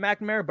with Cade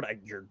McNamara, but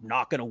you're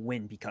not going to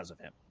win because of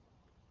him.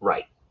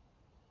 Right.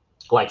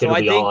 Like, it'll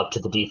be all up to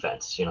the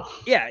defense,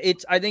 Yeah,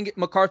 I think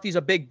McCarthy's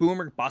a big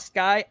boomer bust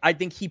guy. I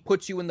think he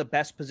puts you in the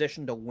best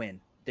position to win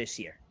this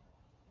year.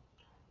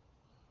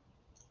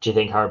 Do you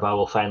think Harbaugh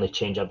will finally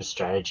change up his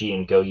strategy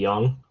and go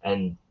young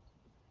and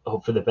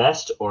hope for the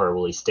best, or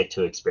will he stick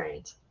to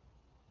experience?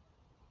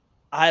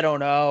 I don't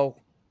know.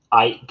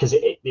 Because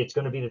it's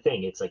going to be the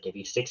thing. It's like if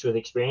he sticks with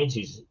experience,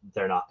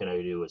 they're not going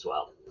to do as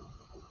well.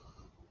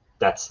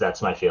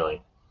 That's my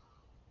feeling.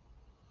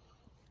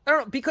 I don't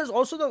know, because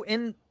also though,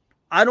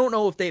 I don't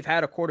know if they've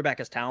had a quarterback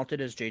as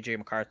talented as J.J.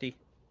 McCarthy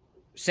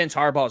since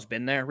Harbaugh's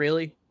been there,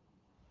 really.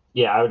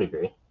 Yeah, I would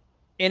agree.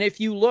 And if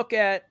you look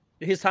at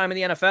his time in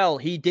the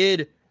NFL, he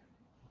did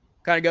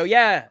kind of go,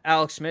 yeah,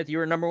 Alex Smith, you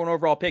were a number 1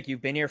 overall pick.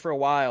 You've been here for a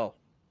while.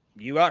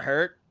 You got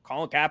hurt.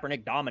 Colin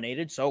Kaepernick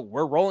dominated, so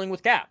we're rolling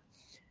with Cap.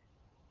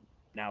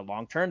 Now,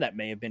 long term, that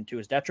may have been to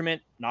his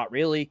detriment. Not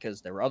really,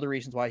 because there were other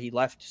reasons why he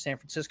left San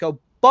Francisco.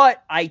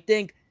 But I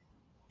think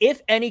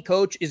if any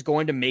coach is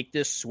going to make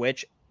this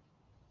switch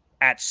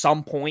at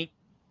some point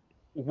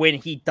when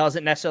he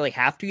doesn't necessarily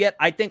have to yet,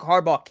 I think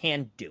Harbaugh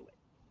can do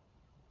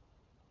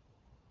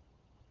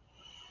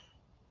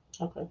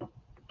it. Okay.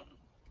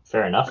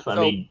 Fair enough. I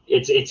mean,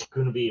 it's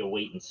going to be a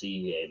wait and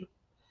see game.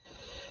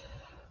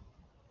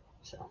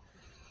 So.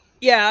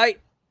 Yeah,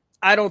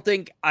 I don't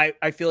think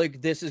I feel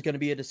like this is going to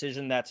be a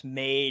decision that's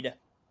made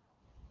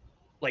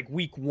like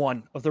week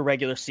 1 of the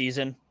regular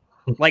season,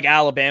 like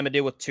Alabama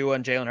did with Tua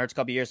and Jalen Hurts a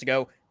couple years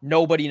ago.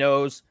 Nobody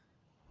knows.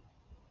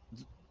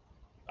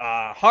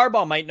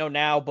 Harbaugh might know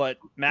now, but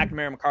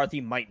McNamara and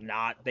McCarthy might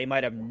not. They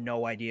might have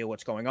no idea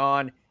what's going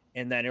on,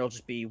 and then it'll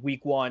just be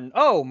week 1.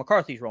 Oh,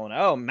 McCarthy's rolling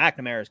out. Oh,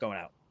 McNamara's going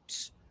out.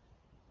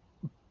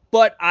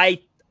 But I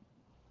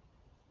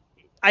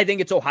I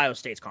think it's Ohio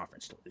State's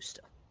conference to lose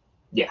still.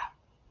 Yeah,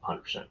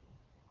 100%.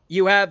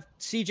 You have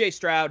CJ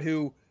Stroud,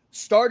 who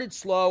started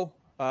slow.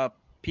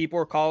 People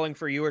were calling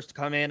for Ewers to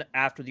come in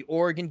after the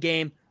Oregon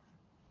game.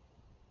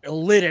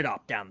 Lit it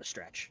up down the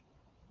stretch.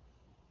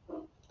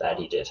 That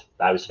he did.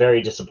 I was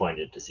very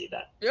disappointed to see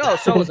that. Oh,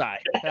 so was I.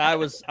 I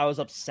was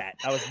upset.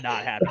 I was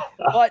not happy.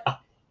 But,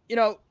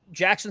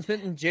 Jackson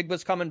Smith and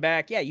Jigba's coming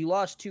back. Yeah, you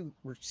lost 2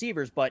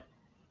 receivers, but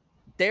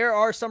there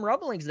are some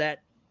rumblings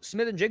that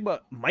Smith and Jigba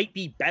might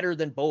be better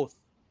than both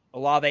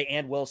Olave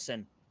and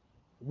Wilson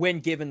when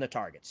given the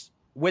targets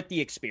with the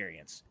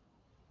experience.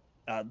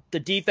 The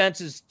defense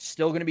is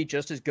still going to be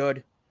just as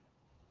good.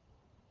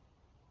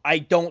 I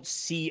don't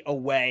see a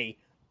way,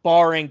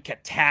 barring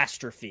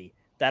catastrophe,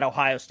 that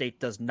Ohio State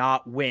does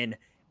not win,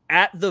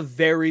 at the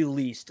very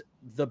least,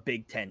 the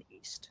Big Ten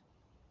East.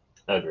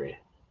 Agreed.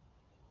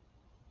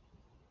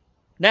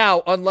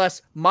 Now,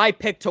 unless my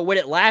pick to win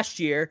it last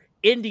year,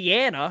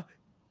 Indiana,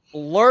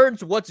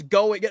 learns what's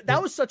going.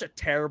 That was such a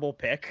terrible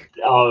pick.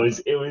 Oh,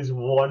 it was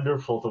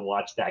wonderful to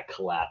watch that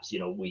collapse,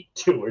 week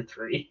 2 or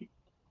 3.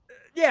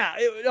 Yeah,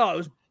 it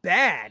was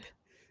bad.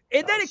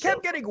 And then it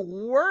kept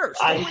getting worse.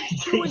 They went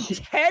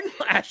 2-10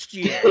 last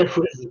year.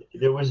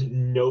 There was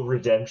no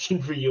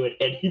redemption for you at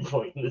any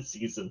point in the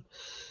season.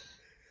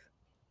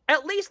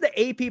 At least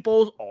the AP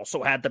polls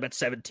also had them at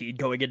 17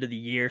 going into the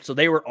year, so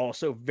they were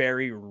also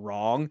very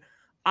wrong.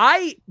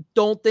 I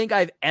don't think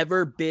I've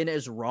ever been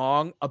as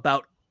wrong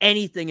about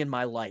anything in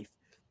my life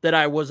that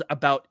I was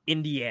about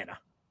Indiana.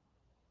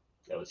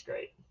 That was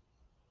great.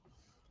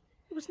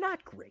 It was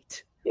not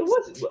great. It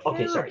was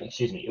okay. Sorry,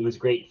 excuse me. It was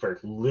great for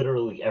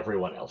literally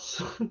everyone else.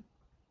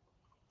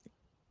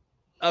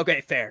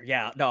 Okay, fair.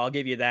 Yeah, no, I'll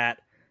give you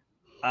that.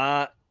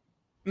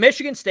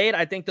 Michigan State,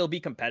 I think they'll be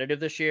competitive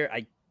this year.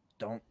 I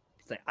don't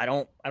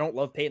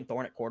love Peyton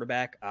Thorne at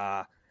quarterback.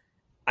 I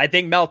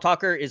think Mel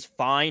Tucker is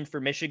fine for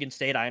Michigan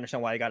State. I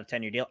understand why he got a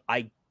 10-year deal.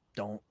 I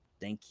don't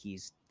think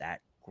he's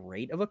that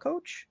great of a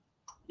coach.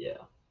 Yeah,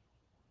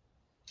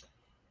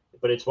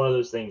 but it's one of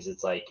those things.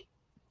 It's like,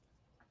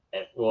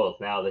 well,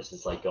 now this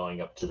is like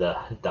going up to the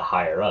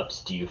higher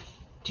ups. Do you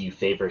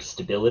favor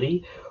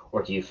stability,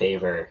 or do you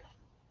favor,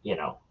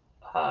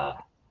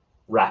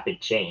 rapid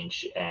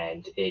change?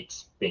 And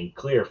it's been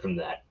clear from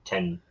that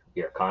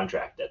 10-year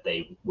contract that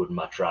they would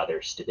much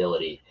rather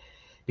stability,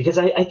 because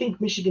I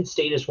think Michigan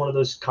State is one of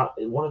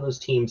those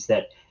teams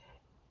that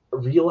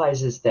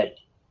realizes that,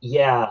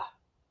 yeah,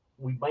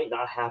 we might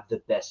not have the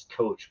best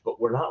coach,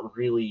 but we're not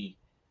really,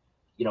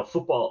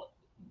 football.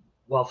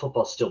 While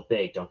football's still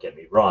big, don't get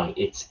me wrong,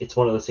 it's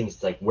one of those things.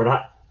 It's like we're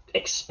not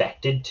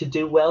expected to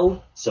do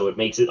well, so it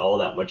makes it all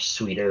that much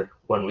sweeter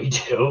when we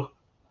do.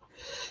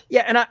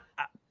 Yeah, and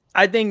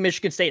I think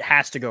Michigan State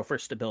has to go for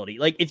stability.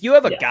 Like, if you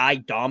have a guy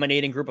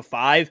dominating Group of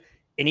 5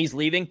 and he's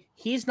leaving,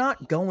 he's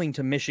not going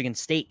to Michigan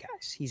State,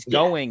 guys. He's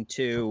going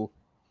to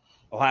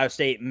Ohio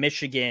State,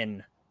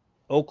 Michigan,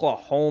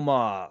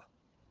 Oklahoma,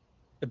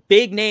 the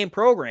big name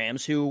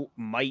programs who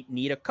might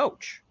need a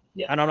coach.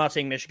 Yeah. And I'm not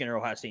saying Michigan or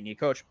Ohio State need a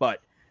coach,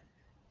 but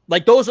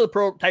like those are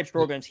the types of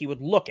programs he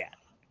would look at.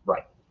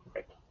 Right.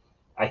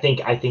 I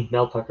think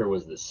Mel Tucker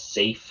was the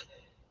safe,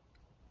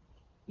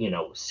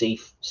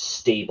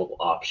 stable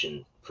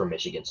option for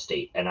Michigan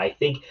State, and I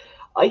think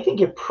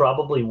it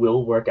probably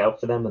will work out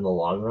for them in the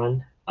long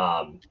run.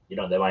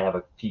 They might have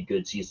a few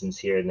good seasons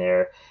here and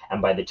there,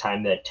 and by the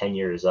time that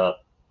tenure is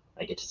up,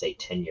 I get to say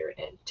tenure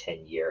and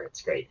 10-year.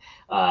 It's great.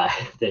 By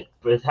the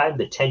time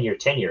the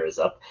tenure is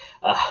up,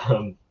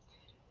 I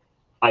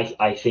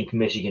think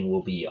Michigan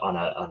will be on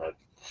a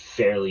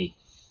fairly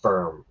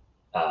firm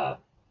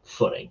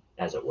footing,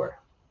 as it were.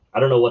 I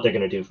don't know what they're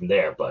going to do from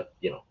there, but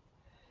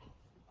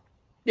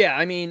Yeah,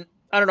 I mean,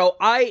 I don't know.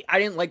 I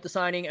didn't like the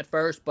signing at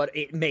first, but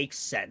it makes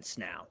sense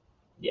now.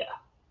 Yeah.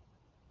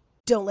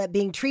 Don't let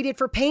being treated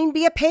for pain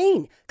be a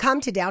pain. Come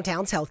to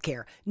Downtown's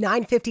Healthcare,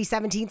 950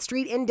 17th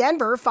Street in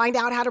Denver. Find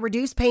out how to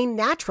reduce pain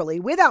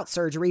naturally without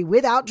surgery,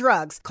 without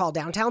drugs. Call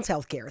Downtown's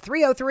Healthcare,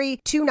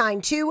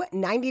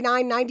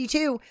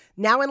 303-292-9992.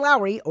 Now in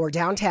Lowry or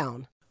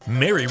downtown.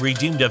 Mary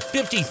redeemed a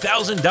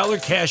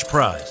 $50,000 cash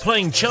prize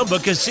playing Chumba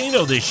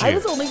Casino this year. I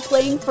was only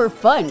playing for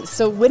fun,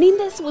 so winning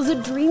this was a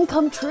dream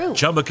come true.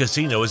 Chumba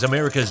Casino is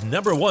America's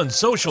 #1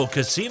 social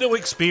casino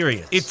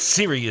experience. It's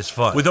serious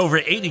fun. With over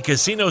 80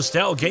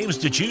 casino-style games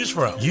to choose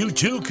from, you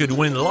too could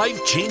win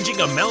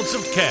life-changing amounts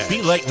of cash.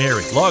 Be like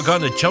Mary. Log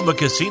on to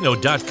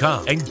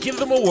ChumbaCasino.com and give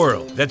them a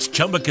whirl. That's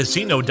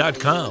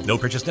ChumbaCasino.com. No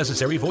purchase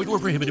necessary. Void or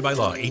prohibited by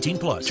law. 18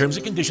 plus. Terms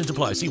and conditions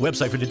apply. See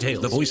website for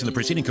details. The voice in the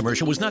preceding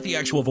commercial was not the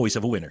actual voice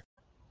of a winner.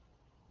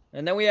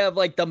 And then we have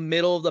like the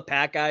middle of the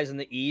pack guys in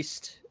the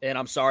East. And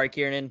I'm sorry,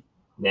 Kieran.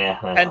 Yeah.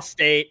 Penn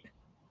State,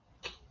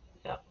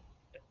 Yeah.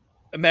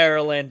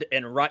 Maryland,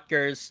 and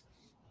Rutgers.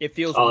 It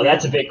feels Oh, weird.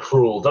 that's a bit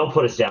cruel. Don't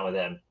put us down with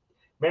them.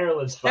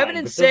 Maryland's fine.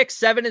 7-6,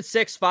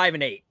 7-6,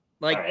 5-8.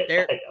 Like All right,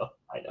 they're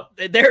I know.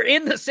 they're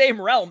in the same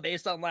realm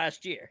based on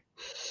last year.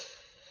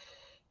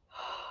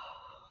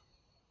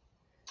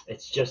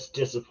 It's just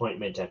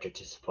disappointment after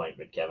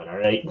disappointment, Kevin. All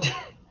right.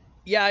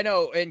 Yeah, I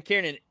know. And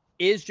Kieran,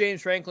 is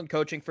James Franklin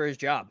coaching for his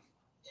job?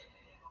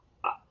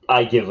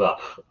 I give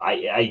up.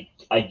 I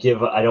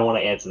give up. I don't want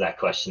to answer that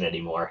question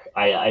anymore.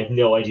 I have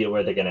no idea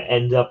where they're going to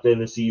end up in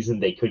the season.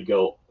 They could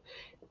go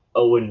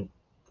 0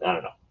 I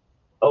don't know,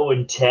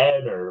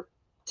 0-10 or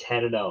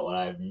 10-0, and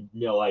I have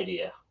no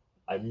idea.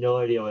 I have no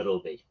idea what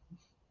it'll be.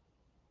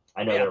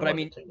 I know they're more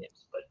than 10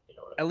 games, but you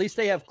know what at least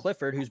they have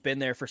Clifford, who's been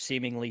there for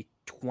seemingly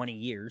 20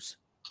 years.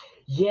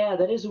 Yeah,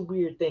 that is a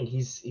weird thing.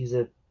 He's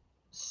a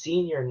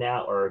senior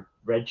now, or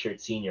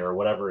redshirt senior, or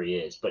whatever he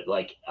is, but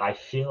like I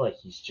feel like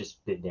he's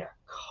just been there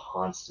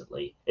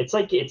constantly. It's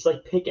like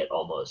Pickett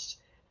almost,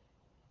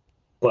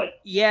 but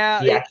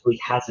yeah, he actually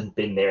hasn't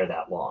been there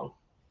that long.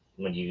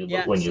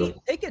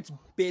 Pickett's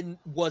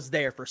was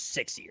there for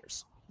 6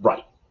 years,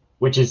 right,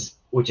 which is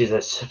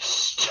a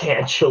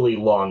substantially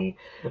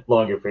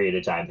longer period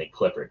of time than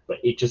Clifford, but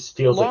it just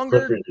feels like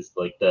Clifford is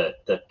like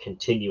the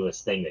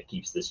continuous thing that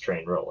keeps this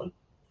train rolling.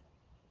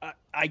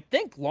 I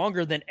think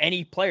longer than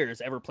any player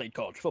has ever played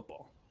college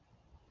football.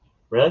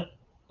 Really?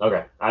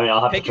 Okay. I mean,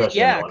 I'll have to trust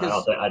you on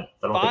that one. I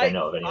don't think I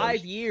know of any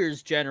 5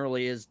 years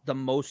generally is the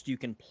most you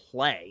can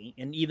play,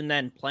 and even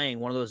then playing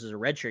one of those is a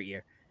redshirt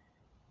year.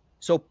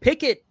 So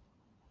Pickett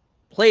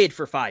played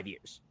for 5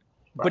 years,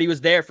 right, but he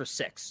was there for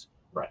 6.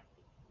 Right.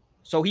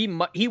 So he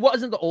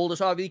wasn't the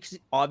oldest,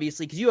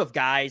 obviously, because you have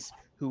guys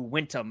who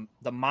went to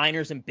the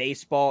minors in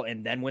baseball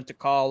and then went to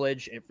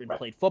college and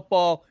played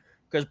football,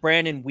 because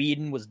Brandon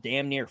Whedon was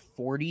damn near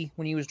 40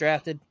 when he was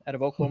drafted out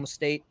of Oklahoma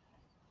State.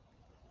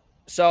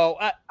 So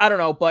I don't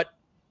know, but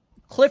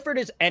Clifford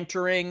is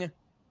entering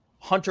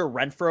Hunter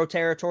Renfrow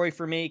territory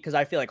for me, because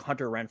I feel like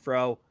Hunter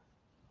Renfrow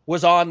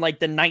was on like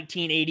the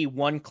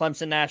 1981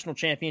 Clemson national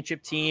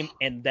championship team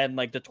and then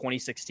like the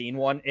 2016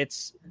 one.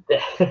 It's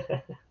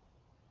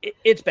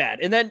bad.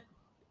 And then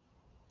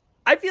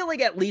I feel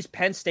like at least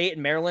Penn State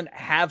and Maryland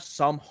have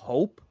some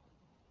hope.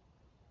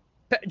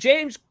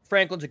 James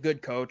Franklin's a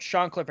good coach.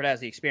 Sean Clifford has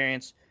the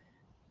experience.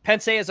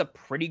 Penn State has a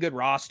pretty good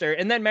roster.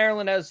 And then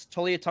Maryland has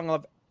Talia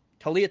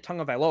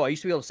Tagovailoa. I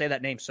used to be able to say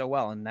that name so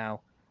well, and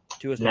now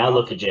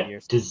look at you.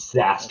 Years.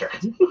 Disaster.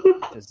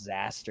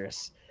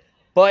 Disastrous.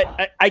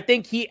 But I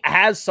think he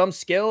has some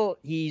skill.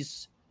 He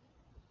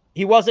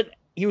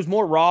was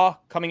more raw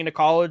coming into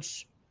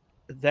college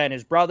than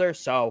his brother,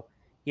 so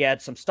he had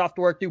some stuff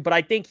to work through. But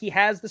I think he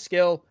has the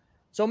skill.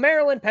 So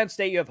Maryland, Penn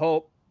State, you have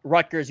hope.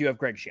 Rutgers, you have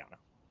Greg Schiano.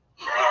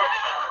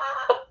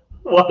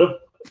 What a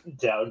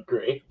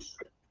downgrade.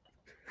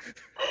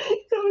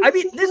 I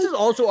mean, this is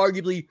also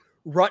arguably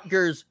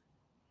Rutgers.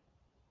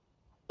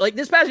 Like,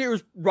 this past year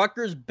was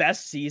Rutgers'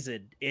 best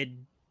season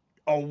in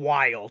a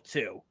while,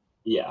 too.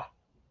 Yeah.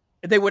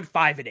 They went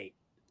 5-8.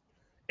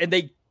 And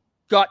they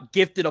got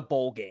gifted a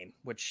bowl game,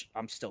 which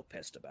I'm still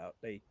pissed about.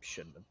 They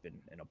shouldn't have been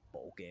in a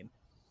bowl game.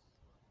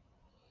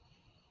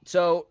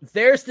 So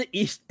there's the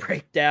East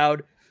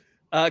breakdown.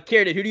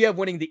 Kieran, who do you have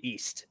winning the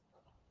East?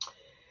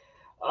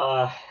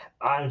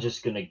 I'm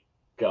just going to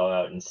go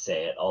out and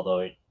say it, although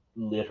it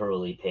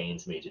literally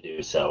pains me to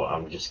do so.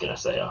 I'm just going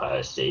to say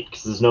Ohio State,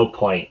 because there's no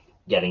point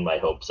getting my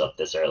hopes up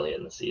this early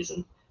in the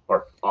season,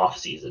 or off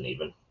season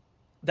even.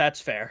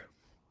 That's fair.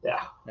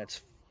 Yeah.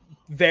 That's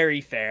very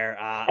fair.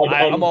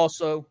 I'm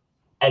also...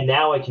 And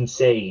now I can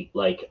say,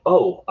 like,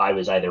 oh, I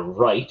was either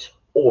right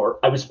or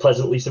I was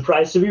pleasantly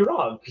surprised to be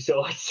wrong.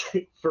 So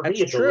for me,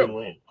 it's a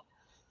win-win.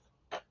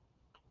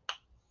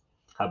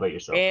 How about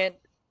yourself? And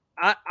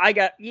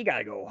you got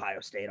to go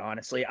Ohio State,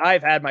 honestly.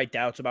 I've had my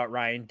doubts about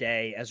Ryan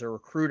Day as a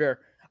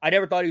recruiter. I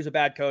never thought he was a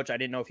bad coach. I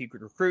didn't know if he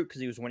could recruit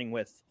because he was winning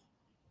with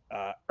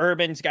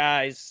Urban's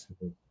guys,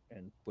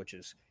 and which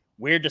is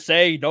weird to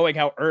say, knowing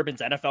how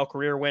Urban's NFL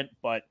career went.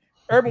 But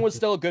Urban was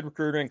still a good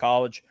recruiter in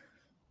college.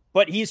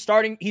 But he's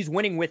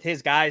winning with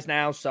his guys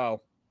now,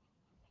 so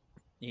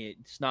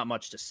it's not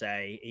much to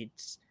say.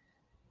 It's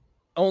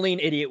only an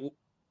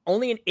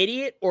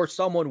idiot or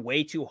someone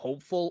way too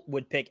hopeful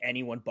would pick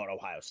anyone but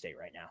Ohio State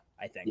right now,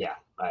 I think. Yeah,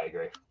 I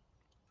agree.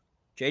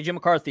 JJ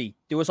McCarthy,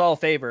 do us all a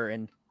favor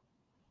and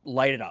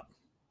light it up.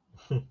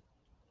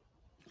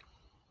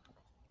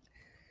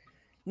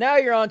 Now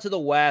you're on to the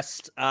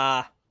West.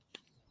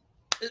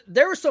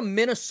 There was some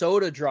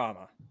Minnesota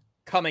drama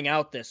coming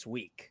out this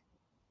week.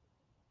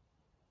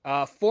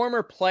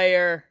 Former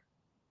player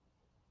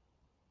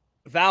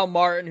Val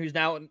Martin, who's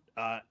now in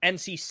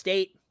NC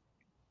State,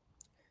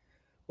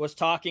 was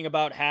talking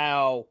about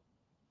how,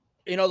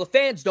 the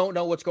fans don't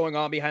know what's going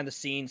on behind the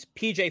scenes.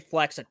 PJ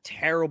Fleck's a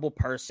terrible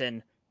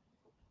person.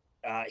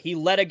 He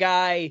let a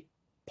guy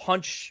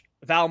punch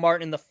Val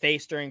Martin in the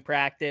face during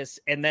practice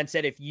and then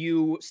said, if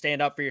you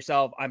stand up for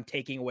yourself, I'm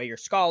taking away your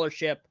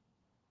scholarship.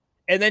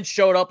 And then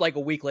showed up like a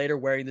week later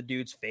wearing the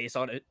dude's face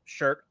on a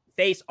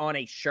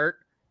shirt,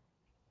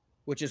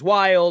 which is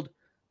wild.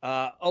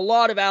 A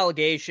lot of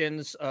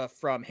allegations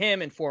from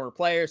him and former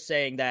players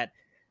saying that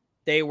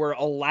they were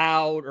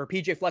allowed, or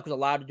PJ Fleck was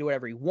allowed to do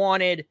whatever he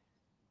wanted.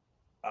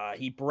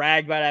 He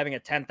bragged about having a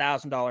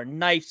 $10,000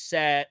 knife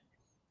set.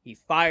 He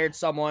fired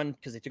someone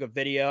because they took a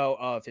video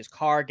of his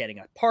car getting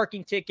a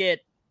parking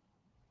ticket.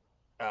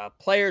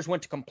 Players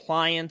went to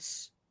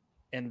compliance,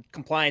 and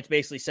compliance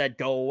basically said,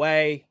 go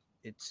away.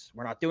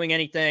 We're not doing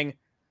anything.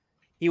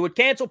 He would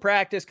cancel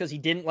practice because he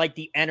didn't like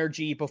the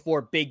energy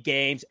before big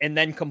games and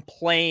then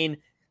complain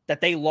that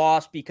they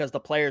lost because the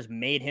players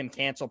made him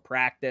cancel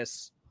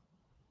practice.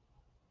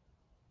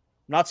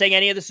 I'm not saying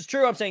any of this is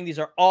true. I'm saying these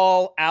are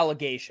all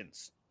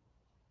allegations.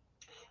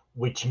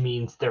 Which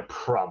means they're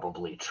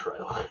probably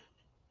true.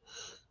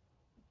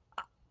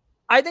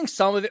 I think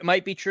some of it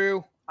might be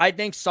true. I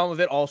think some of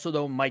it also,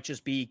 though, might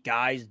just be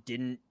guys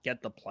didn't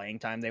get the playing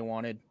time they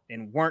wanted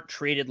and weren't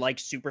treated like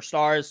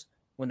superstars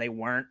when they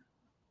weren't.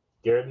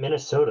 You're at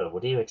Minnesota.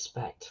 What do you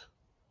expect?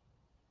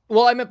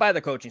 Well, I meant by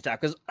the coaching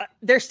staff, because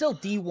they're still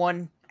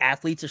D1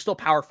 athletes. They're still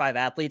Power 5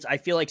 athletes. I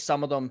feel like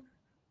some of them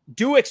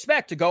do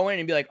expect to go in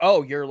and be like,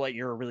 oh, you're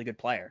a really good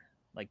player.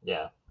 Like,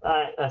 yeah,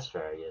 that's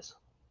fair, yes.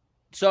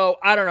 So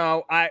I don't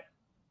know.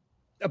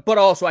 But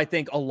also I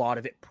think a lot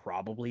of it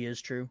probably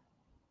is true.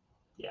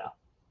 Yeah.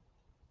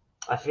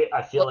 I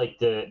feel like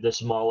the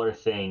smaller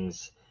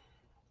things,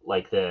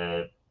 like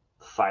the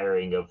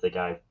firing of the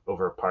guy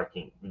over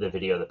the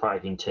video of the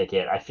parking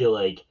ticket, I feel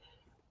like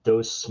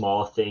those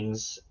small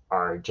things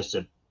are just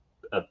a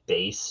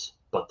base,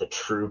 but the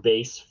true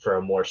base for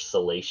a more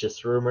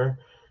salacious rumor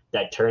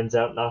that turns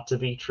out not to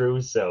be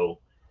true. So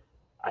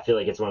I feel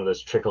like it's one of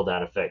those trickle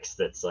down effects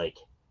that's like,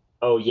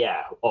 oh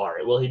yeah, all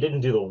right, well, he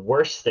didn't do the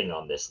worst thing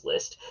on this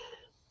list,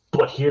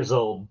 but here's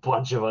a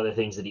bunch of other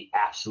things that he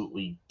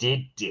absolutely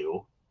did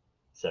do.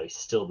 So he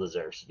still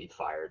deserves to be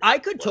fired. I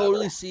could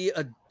totally see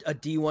a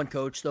D1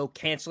 coach, though,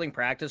 canceling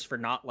practice for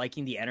not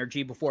liking the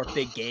energy before a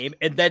big game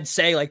and then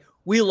say, like,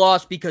 we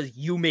lost because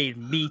you made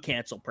me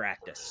cancel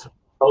practice.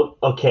 Oh,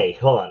 okay,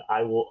 hold on.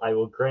 I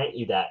will grant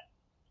you that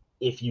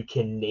if you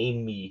can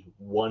name me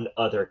one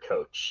other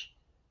coach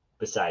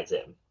besides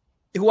him.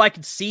 Who I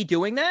could see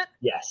doing that?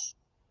 Yes.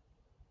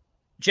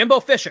 Jimbo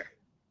Fisher.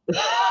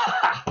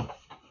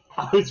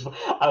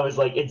 I was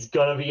like, it's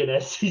gonna be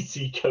an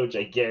SEC coach,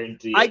 I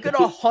guarantee. I could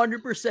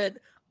 100%.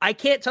 I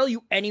can't tell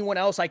you anyone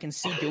else I can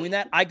see doing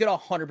that. I could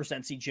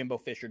 100% see Jimbo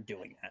Fisher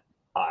doing that.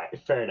 All right,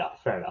 fair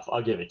enough.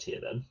 I'll give it to you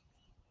then.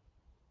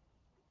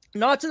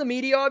 Not to the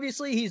media,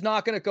 obviously. He's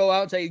not going to go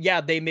out and say, yeah,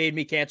 they made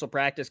me cancel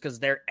practice because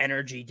their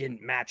energy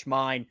didn't match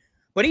mine.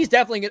 But he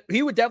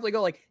would definitely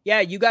go like, yeah,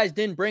 you guys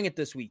didn't bring it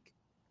this week.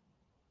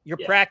 Your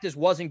practice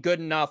wasn't good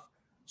enough,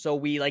 so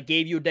we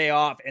gave you a day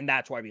off, and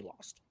that's why we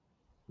lost.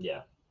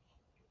 Yeah.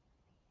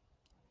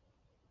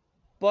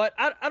 But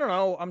I don't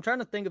know. I'm trying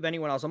to think of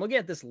anyone else. I'm looking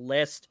at this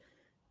list.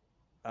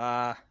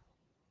 I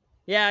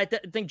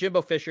think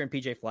Jimbo Fisher and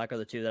PJ Fleck are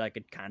the two that I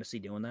could kind of see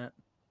doing that.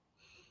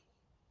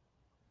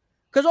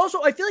 Because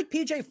also, I feel like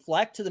PJ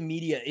Fleck to the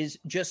media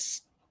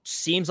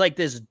seems like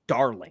this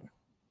darling.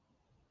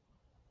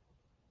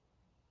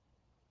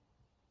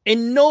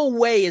 In no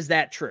way is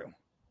that true.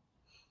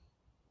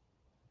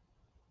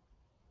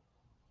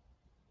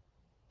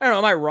 I don't know.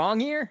 Am I wrong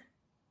here?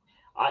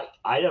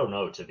 I don't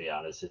know, to be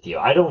honest with you.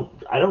 I don't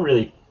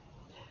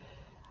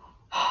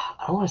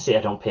want to say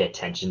I don't pay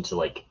attention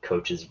to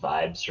coaches'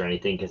 vibes or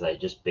anything because I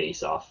just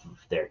base off of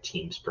their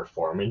team's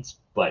performance.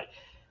 But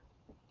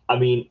I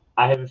mean,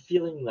 I have a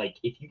feeling like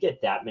if you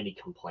get that many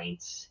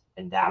complaints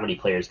and that many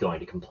players going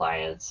to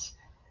compliance,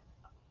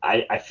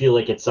 I feel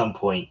like at some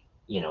point,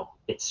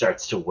 it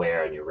starts to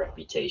wear on your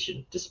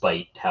reputation,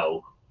 despite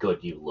how good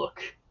you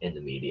look in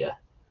the media.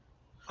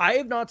 I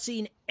have not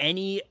seen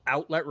any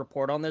outlet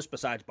report on this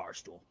besides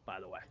Barstool, by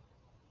the way.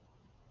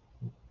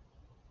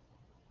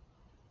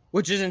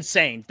 Which is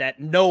insane that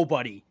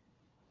nobody...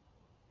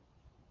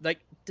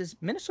 does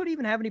Minnesota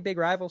even have any big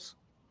rivals?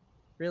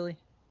 Really?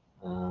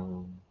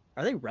 Are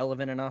they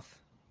relevant enough?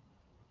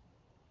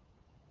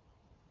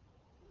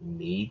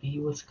 Maybe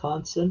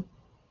Wisconsin?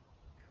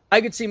 I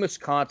could see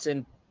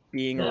Wisconsin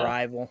being a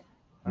rival.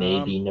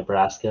 Maybe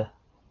Nebraska?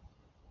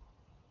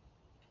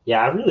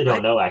 Yeah, I really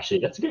don't know,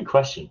 actually. That's a good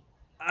question.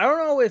 I don't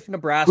know if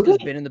Nebraska's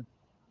been in the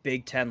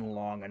Big Ten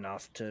long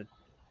enough to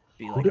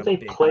be who do they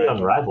play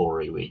on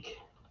rivalry week?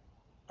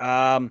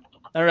 I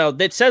don't know.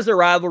 It says their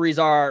rivalries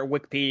are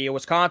Wikipedia: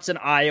 Wisconsin,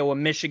 Iowa,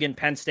 Michigan,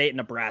 Penn State, and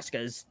Nebraska.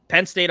 Is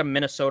Penn State a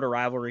Minnesota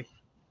rivalry?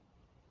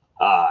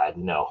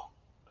 No.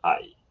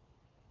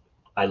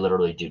 I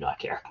literally do not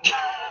care.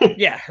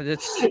 Yeah,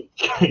 that's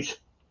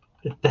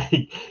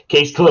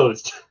case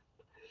closed.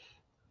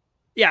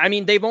 Yeah, I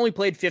mean they've only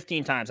played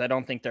 15 times. I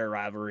don't think they're a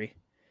rivalry.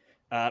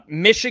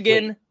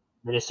 Michigan, wait,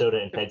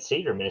 Minnesota and Penn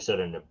State, or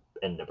Minnesota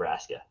and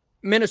Nebraska?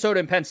 Minnesota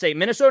and Penn State.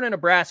 Minnesota and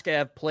Nebraska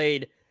have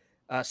played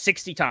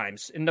 60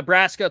 times. In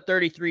Nebraska,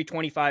 33,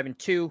 25, and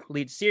 2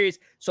 lead series.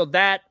 So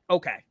that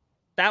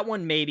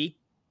one maybe.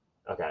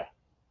 Okay.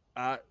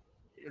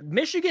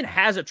 Michigan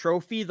has a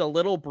trophy, the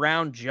little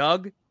brown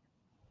jug.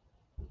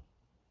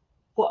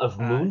 What, of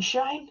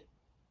moonshine?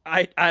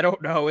 I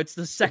don't know. It's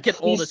the second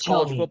oldest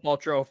college football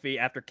trophy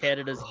after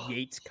Canada's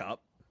Yates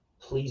Cup.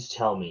 Please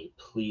tell me,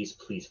 please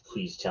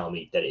tell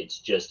me that it's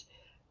just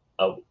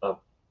a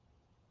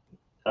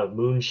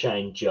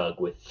moonshine jug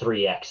with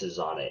 3 X's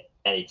on it,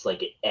 and it's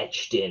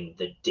etched in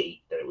the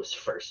date that it was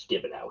first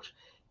given out.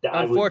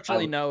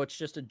 Unfortunately, no, it's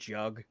just a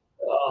jug.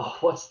 Oh,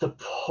 what's the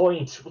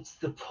point? What's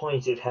the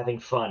point of having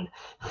fun?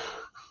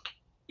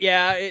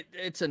 Yeah,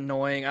 it's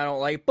annoying. I don't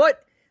like,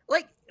 but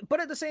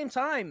at the same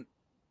time,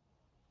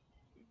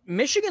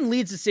 Michigan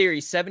leads the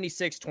series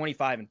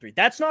 76-25-3.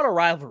 That's not a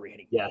rivalry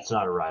anymore. Yeah, it's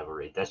not a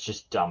rivalry. That's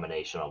just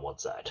domination on one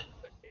side.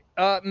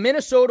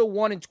 Minnesota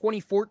won in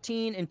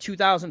 2014 and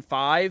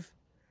 2005.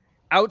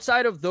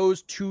 Outside of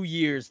those 2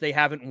 years, they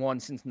haven't won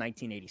since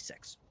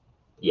 1986.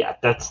 Yeah,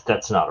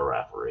 that's not a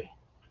rivalry.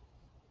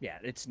 Yeah,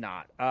 it's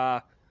not.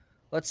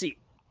 Let's see.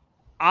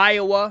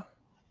 Iowa.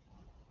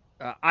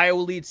 Iowa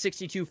leads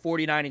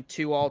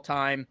 62-49-2 all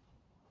time.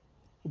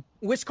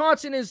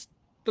 Wisconsin is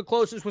the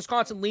closest.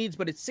 Wisconsin leads,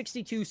 but it's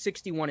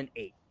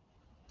 62-61-8.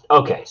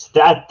 Okay, so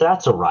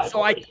that's a rivalry.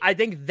 So I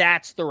think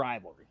that's the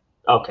rivalry.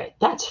 Okay,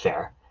 that's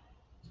fair.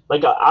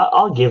 Like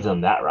I'll give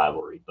them that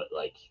rivalry, but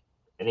like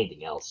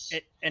anything else,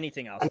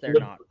 they're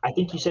not. I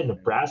think you said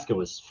Nebraska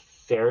was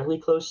fairly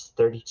close,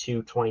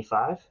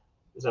 32-25.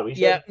 Is that what you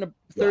said? Yeah,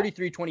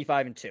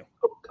 33-25-2.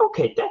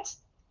 Okay,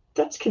 that's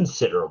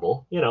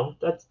considerable. You know,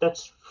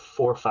 that's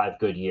 4 or 5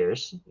 good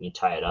years. You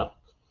tie it up.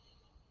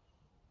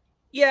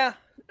 Yeah,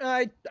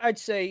 I'd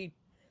say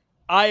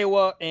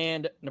Iowa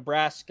and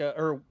Nebraska,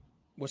 or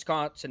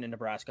Wisconsin and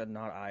Nebraska,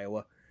 not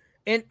Iowa.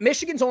 And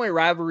Michigan's only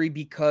rivalry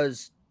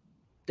because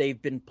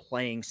they've been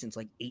playing since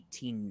like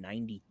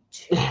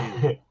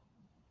 1892.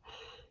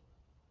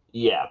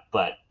 Yeah,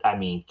 but I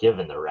mean,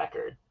 given the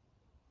record,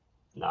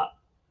 not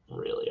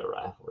really a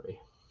rivalry.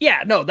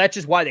 Yeah, no, that's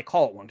just why they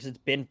call it one, because it's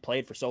been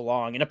played for so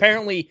long. And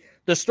apparently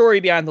the story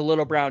behind the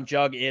Little Brown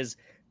Jug is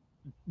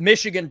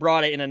Michigan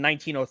brought it in a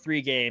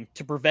 1903 game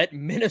to prevent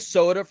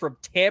Minnesota from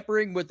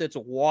tampering with its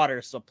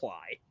water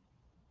supply.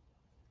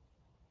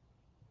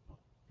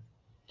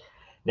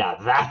 Now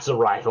that's a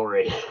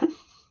rivalry.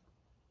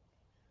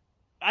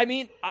 I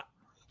mean,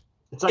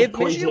 it's like if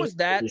Michigan was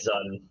that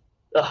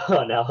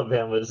on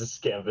Alabama's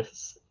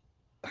campus.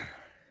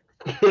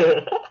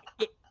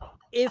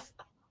 If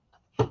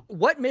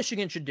what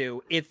Michigan should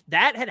do, if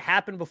that had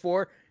happened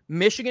before,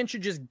 Michigan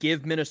should just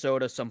give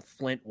Minnesota some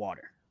Flint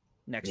water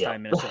next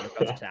time Minnesota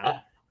comes to town.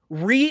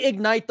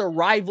 Reignite the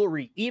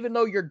rivalry, even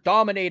though you're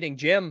dominating,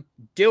 Jim.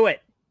 Do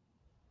it.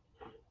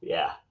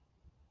 Yeah.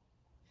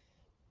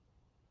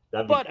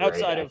 That'd be but great,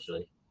 outside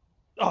actually.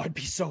 It'd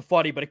be so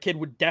funny, but a kid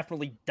would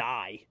definitely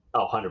die.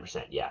 Oh,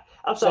 100%, yeah.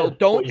 So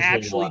don't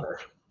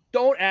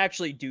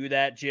actually do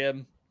that,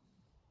 Jim.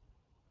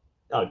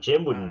 Oh,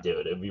 Jim wouldn't do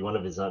it. It'd be one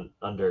of his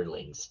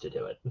underlings to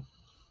do it.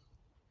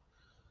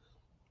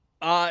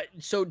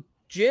 So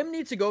Jim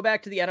needs to go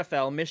back to the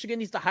NFL. Michigan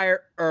needs to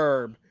hire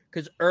Herb,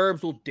 because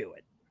Herbs will do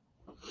it.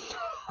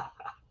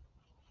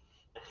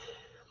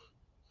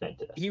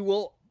 Fantastic. He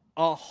will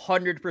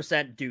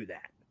 100% do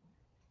that.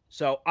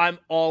 So I'm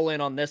all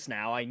in on this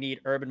now. I need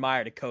Urban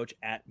Meyer to coach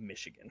at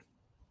Michigan.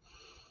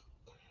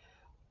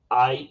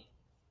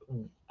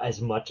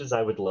 As much as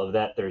I would love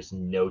that, there's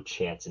no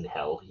chance in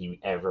hell he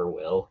ever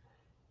will.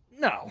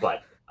 No.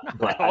 But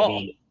I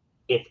mean,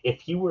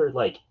 if he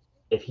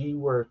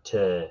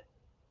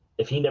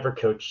never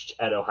coached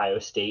at Ohio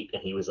State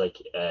and he was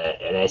like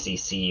an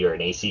SEC or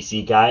an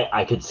ACC guy,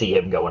 I could see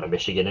him going to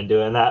Michigan and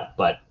doing that.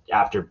 But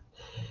after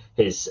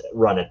his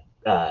run at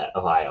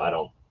Ohio, I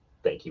don't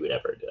think he would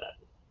ever do that.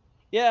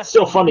 Yeah.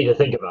 Still funny to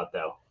think about,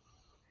 though.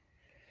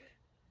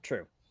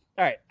 True.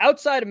 All right.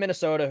 Outside of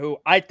Minnesota, who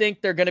I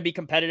think they're going to be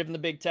competitive in the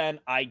Big Ten,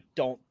 I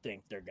don't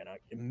think they're going to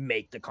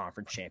make the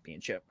conference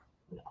championship.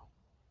 No.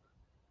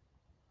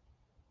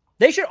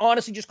 They should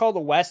honestly just call the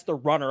West the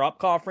runner-up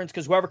conference,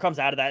 because whoever comes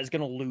out of that is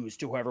going to lose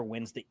to whoever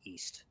wins the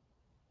East.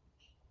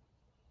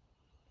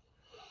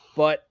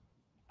 But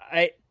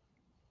I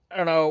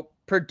don't know.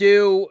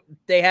 Purdue,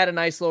 they had a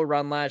nice little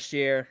run last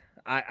year.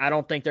 I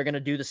don't think they're going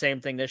to do the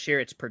same thing this year.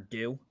 It's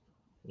Purdue.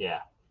 Yeah,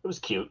 it was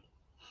cute.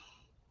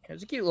 It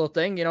was a cute little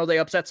thing. You know, they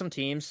upset some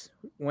teams,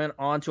 went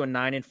on to a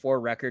 9-4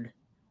 record.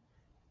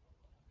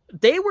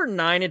 They were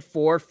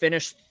 9-4,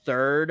 finished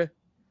third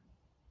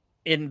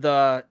in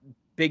the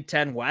Big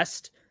Ten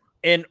West,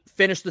 and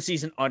finished the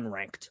season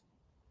unranked.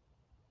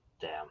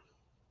 Damn.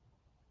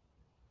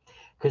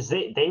 Because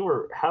they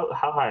were, how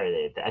high are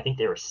they? I think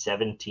they were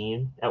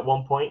 17 at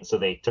one point, so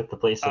they took the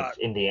place of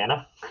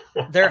Indiana.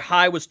 Their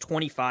high was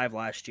 25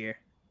 last year.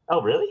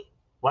 Oh, really?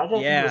 Why did I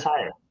think it was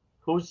higher?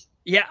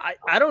 Yeah,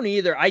 I don't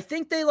either. I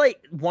think they,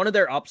 one of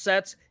their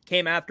upsets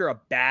came after a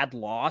bad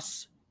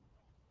loss.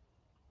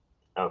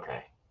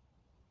 Okay.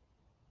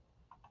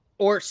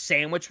 Or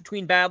sandwiched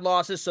between bad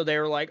losses, so they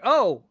were like,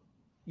 oh,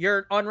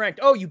 you're unranked.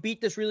 Oh, you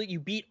beat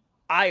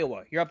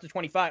Iowa. You're up to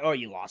 25. Oh,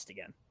 you lost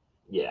again.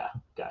 Yeah,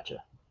 gotcha.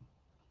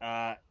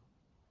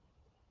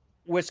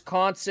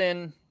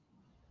 Wisconsin.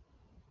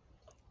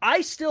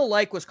 I still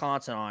like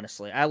Wisconsin,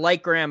 honestly. I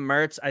like Graham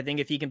Mertz. I think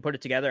if he can put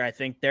it together, I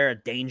think they're a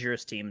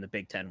dangerous team in the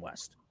Big Ten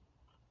West.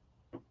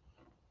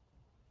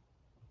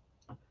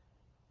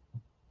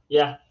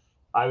 Yeah,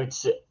 I would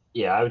say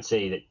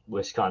that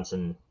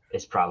Wisconsin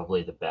is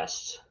probably the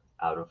best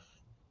out of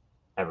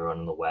everyone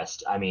in the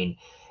West. I mean,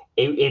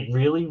 it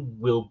really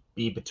will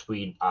be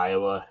between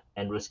Iowa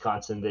and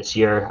Wisconsin this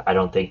year. I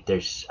don't think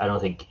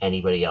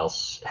anybody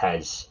else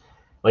has,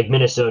 like,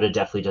 Minnesota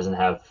definitely doesn't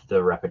have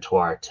the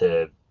repertoire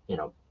to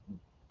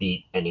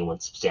beat anyone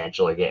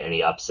substantial or get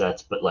any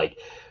upsets, but like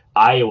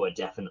Iowa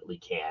definitely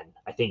can.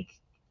 I think,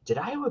 did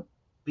Iowa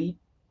beat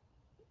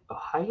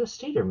Ohio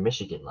State or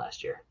Michigan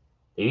last year?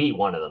 They beat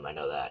one of them. I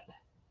know that.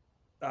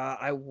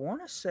 I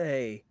want to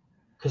say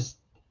because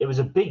it was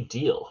a big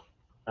deal.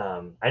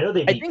 I know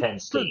they beat Penn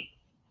State.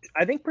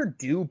 I think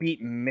Purdue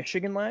beat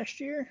Michigan last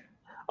year.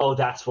 Oh,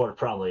 that's what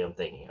probably I'm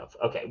thinking of.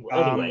 Okay,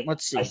 well, anyway,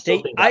 let's see. I still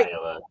think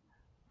Iowa.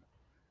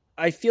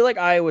 I feel like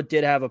Iowa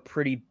did have a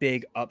pretty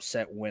big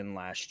upset win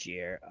last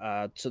year.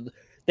 So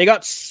they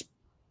got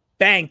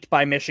spanked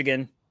by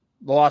Michigan,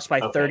 lost by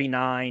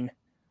 39.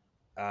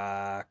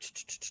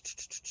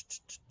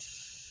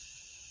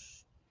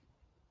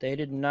 They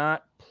did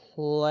not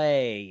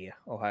play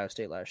Ohio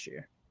State last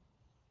year.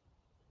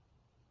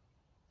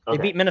 They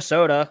beat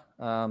Minnesota.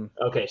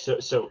 Okay,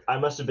 so I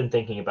must have been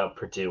thinking about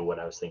Purdue when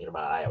I was thinking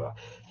about Iowa.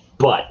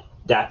 But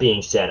that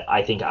being said,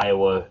 I think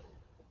Iowa,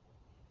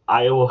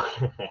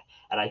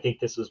 and I think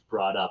this was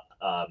brought up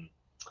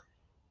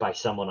by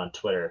someone on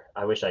Twitter.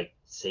 I wish I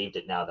saved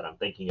it now that I'm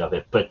thinking of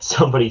it. But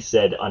somebody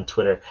said on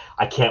Twitter,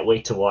 I can't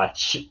wait to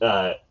watch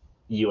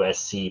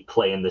USC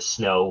play in the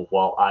snow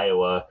while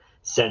Iowa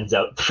sends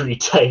out 3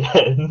 tight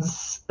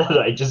ends. And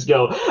I just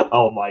go,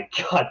 oh my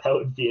God, that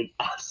would be an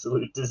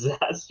absolute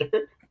disaster.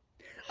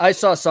 I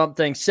saw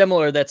something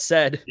similar that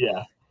said,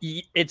 yeah,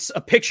 it's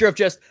a picture of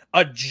just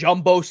a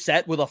jumbo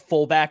set with a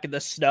fullback in the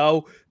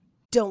snow.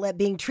 Don't let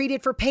being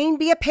treated for pain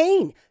be a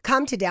pain.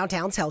 Come to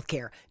Downtown's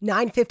Healthcare,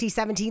 950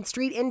 17th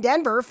Street in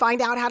Denver.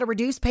 Find out how to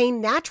reduce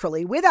pain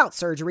naturally without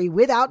surgery,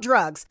 without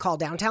drugs. Call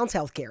Downtown's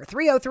Healthcare,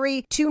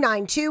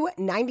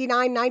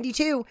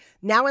 303-292-9992.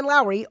 Now in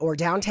Lowry or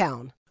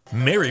downtown.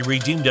 Mary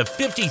redeemed a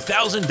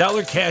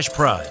 $50,000 cash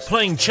prize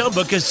playing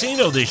Chumba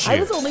Casino this year. I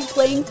was only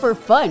playing for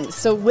fun,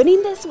 so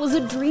winning this was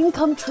a dream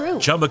come true.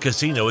 Chumba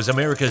Casino is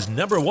America's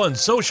 #1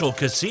 social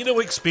casino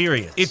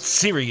experience. It's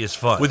serious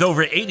fun. With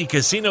over 80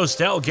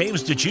 casino-style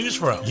games to choose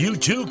from, you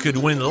too could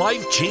win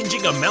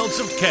life-changing amounts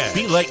of cash.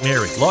 Be like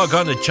Mary. Log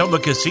on to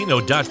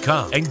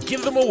ChumbaCasino.com and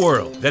give them a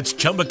whirl. That's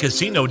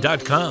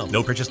ChumbaCasino.com.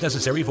 No purchase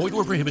necessary. Void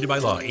or prohibited by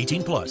law.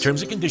 18+.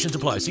 Terms and conditions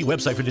apply. See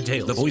website for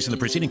details. The voice in the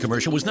preceding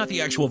commercial was not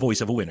the actual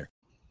voice of a winner.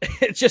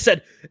 It just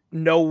said,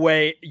 no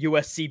way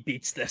USC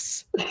beats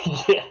this.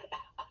 Yeah,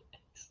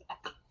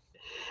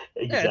 exactly.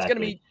 Yeah,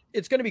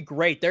 it's gonna be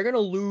great. They're gonna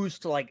lose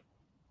to like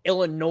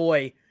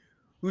Illinois,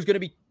 who's gonna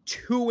be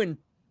 2-7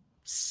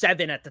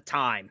 at the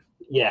time.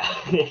 Yeah,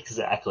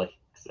 exactly.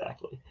 Yeah,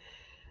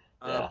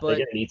 But they're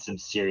gonna need some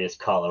serious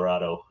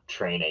Colorado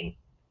training,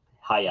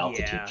 high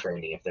altitude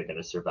training if they're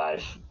gonna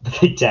survive the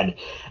Big Ten,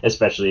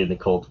 especially in the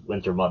cold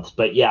winter months.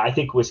 But yeah, I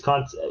think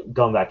Wisconsin.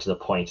 Going back to the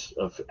point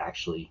of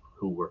actually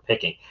who we're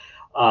picking,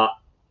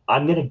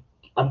 I'm gonna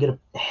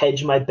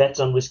hedge my bets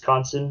on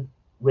Wisconsin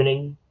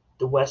winning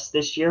the West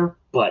this year,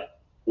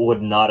 but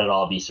would not at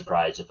all be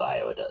surprised if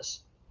Iowa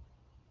does.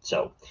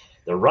 So,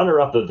 the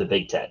runner-up of the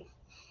Big Ten.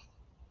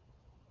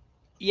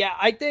 Yeah,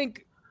 I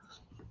think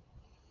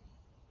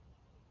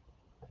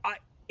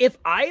if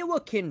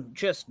Iowa can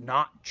just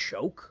not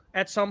choke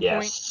at some point.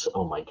 Yes.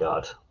 Oh my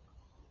God.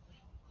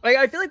 Like,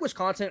 I feel like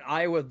Wisconsin and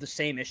Iowa have the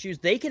same issues.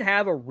 They can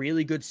have a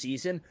really good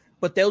season,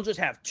 but they'll just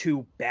have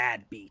 2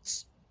 bad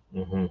beats.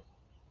 Mm-hmm.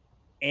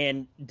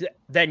 And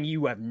then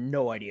you have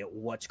no idea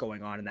what's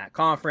going on in that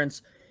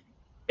conference.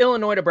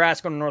 Illinois,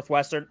 Nebraska, and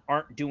Northwestern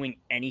aren't doing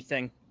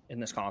anything in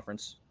this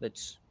conference.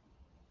 That's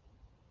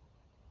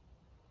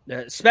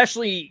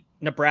especially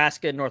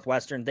Nebraska and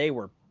Northwestern. They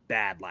were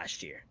bad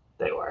last year.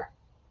 They were.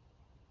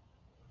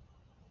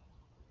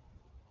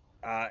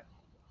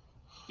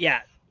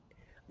 Yeah.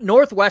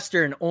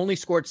 Northwestern only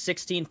scored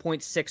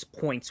 16.6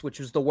 points, which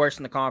was the worst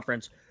in the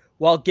conference,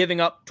 while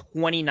giving up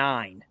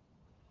 29,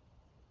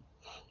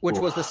 which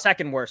was the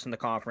second worst in the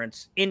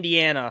conference.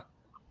 Indiana,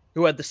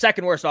 who had the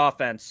second worst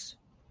offense,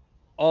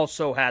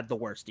 also had the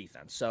worst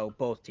defense. So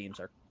both teams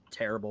are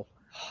terrible.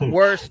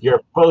 Worst.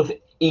 You're both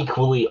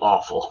equally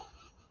awful.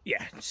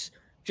 Yeah, it's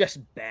just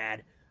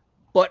bad.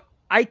 But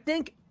I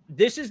think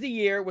this is the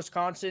year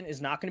Wisconsin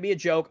is not going to be a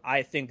joke.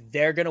 I think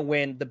they're going to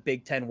win the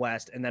Big Ten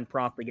West and then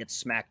promptly get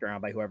smacked around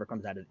by whoever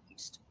comes out of the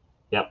East.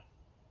 Yep.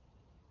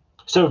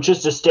 So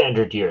just a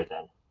standard year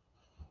then.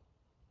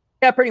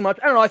 Yeah, pretty much.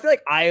 I don't know. I feel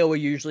like Iowa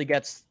usually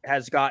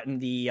has gotten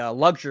the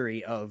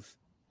luxury of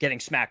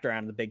getting smacked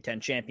around in the Big Ten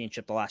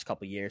championship the last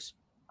couple of years.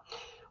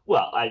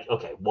 Well,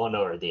 one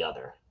or the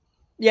other.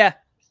 Yeah.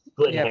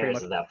 Splitting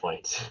hairs at that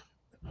point.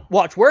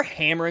 Watch, we're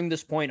hammering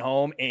this point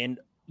home, and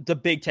the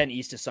Big Ten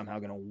East is somehow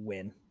going to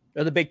win.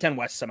 Or the Big Ten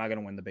West is somehow going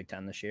to win the Big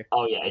Ten this year.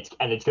 Oh, yeah.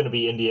 It's going to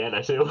be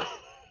Indiana, too.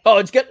 Oh,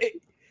 it's good.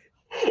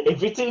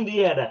 If it's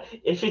Indiana.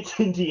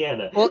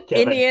 Well,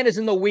 Kevin. Indiana's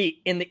in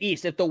the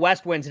East. If the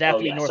West wins, it'd have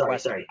to be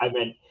Northwestern. Sorry. I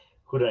meant,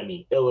 who do I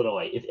mean?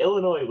 Illinois. If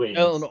Illinois wins.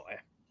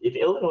 If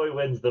Illinois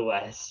wins the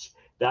West,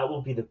 that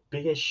will be the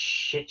biggest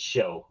shit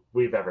show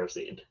we've ever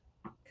seen.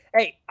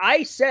 Hey,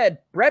 I said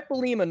Brett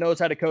Bielema knows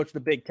how to coach the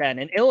Big Ten,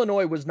 and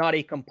Illinois was not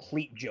a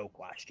complete joke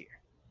last year.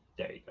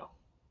 There you go.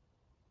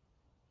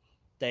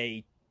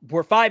 They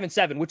were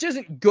 5-7, which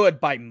isn't good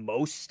by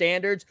most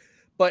standards,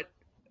 but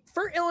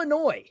for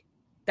Illinois,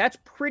 that's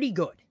pretty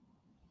good.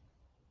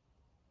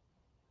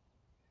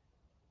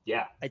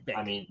 Yeah, I think.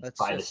 I mean, Let's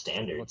by the just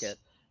standards.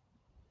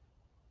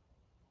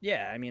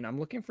 Yeah, I mean, I'm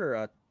looking for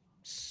a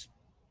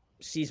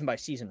season by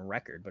season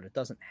record, but it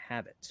doesn't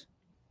have it.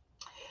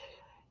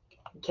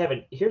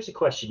 Kevin, here's a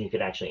question you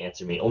could actually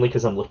answer me, only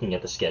because I'm looking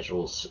at the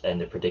schedules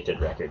and the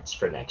predicted records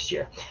for next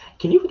year.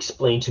 Can you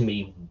explain to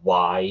me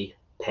why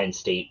Penn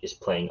State is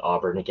playing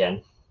Auburn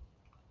again?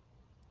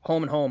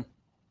 Home and home.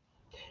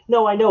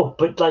 No, I know,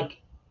 but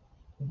like,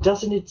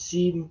 doesn't it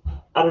seem?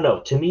 I don't know.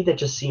 To me, that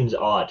just seems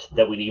odd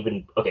that we'd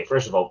even. Okay,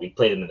 first of all, we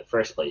played them in the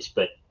first place,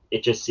 but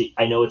it just.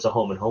 I know it's a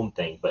home and home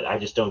thing, but I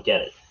just don't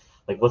get it.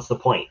 Like, what's the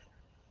point?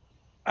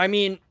 I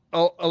mean,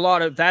 a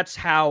lot of that's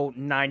how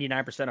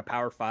 99% of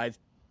Power 5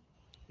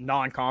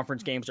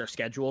 non-conference games are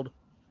scheduled.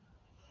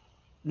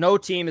 No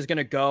team is going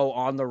to go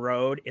on the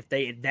road if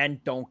they then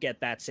don't get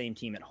that same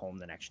team at home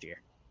the next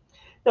year.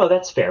 No,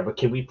 that's fair, but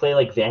can we play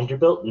like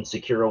Vanderbilt and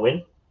secure a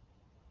win?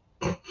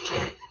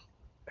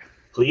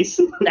 Please?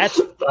 That's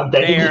I'm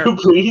begging fair. you,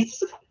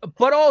 please.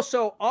 But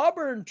also,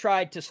 Auburn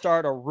tried to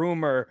start a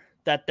rumor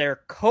that their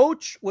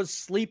coach was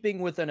sleeping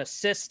with an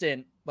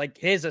assistant, like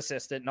his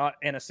assistant, not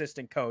an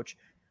assistant coach,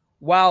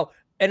 while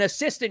an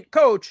assistant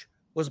coach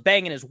was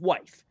banging his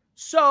wife.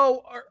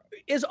 So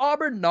is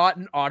Auburn not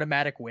an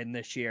automatic win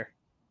this year?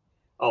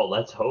 Oh,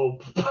 let's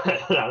hope.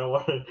 I don't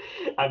want to.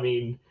 I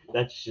mean,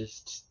 that's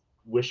just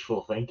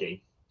wishful thinking.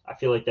 I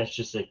feel like that's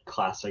just a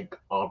classic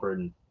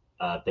Auburn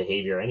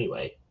behavior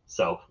anyway.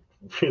 So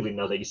really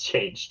nothing's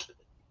changed.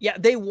 Yeah,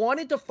 they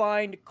wanted to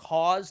find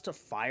cause to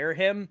fire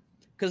him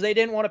because they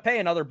didn't want to pay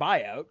another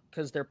buyout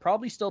because they're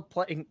probably still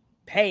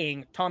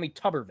paying Tommy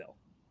Tuberville,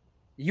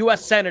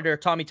 U.S. Senator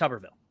Tommy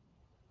Tuberville,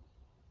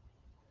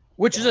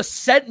 which is a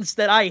sentence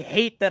that I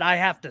hate that I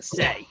have to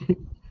say.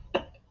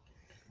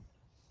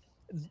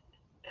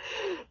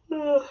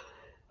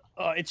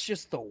 It's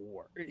just the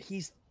war.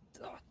 He's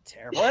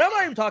terrible. And I'm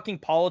not even talking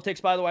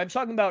politics, by the way. I'm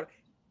talking about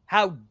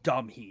how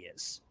dumb he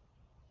is.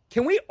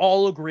 Can we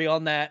all agree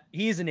on that?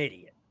 He's an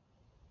idiot.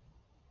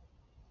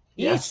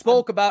 He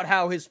spoke about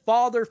how his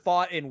father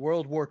fought in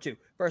World War II.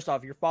 First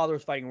off, your father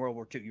was fighting in World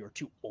War II. You were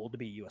too old to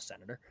be a U.S.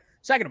 Senator.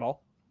 Second of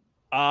all,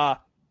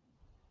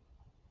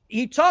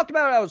 he talked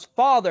about how his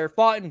father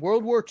fought in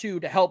World War II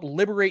to help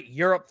liberate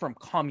Europe from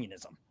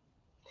communism.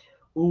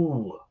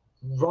 Ooh,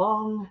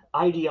 wrong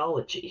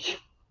ideology.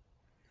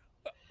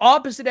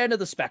 Opposite end of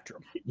the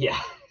spectrum. Yeah.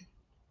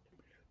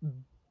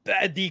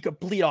 The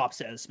complete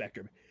opposite of the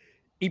spectrum.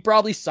 He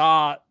probably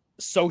saw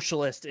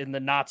socialist in the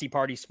Nazi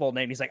party's full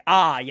name. He's like,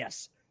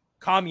 yes,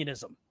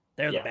 communism.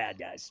 They're the bad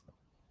guys.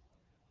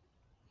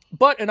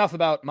 But enough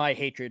about my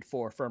hatred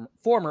for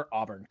former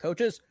Auburn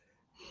coaches.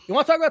 You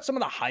want to talk about some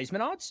of the Heisman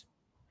odds?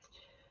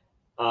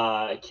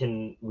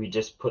 Can we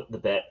just put the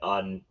bet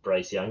on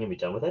Bryce Young and be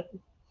done with it?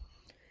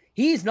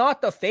 He's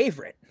not the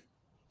favorite.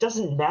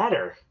 Doesn't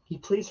matter. He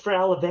plays for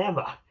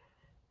Alabama.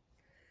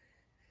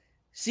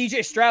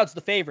 CJ Stroud's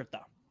the favorite, though.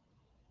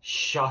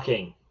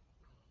 Shocking.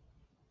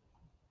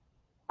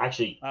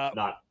 Actually,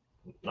 not.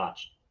 I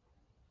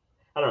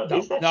don't know.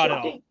 Is that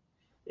shocking?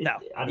 No,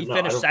 he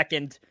finished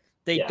second.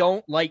 They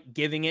don't like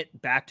giving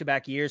it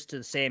back-to-back years to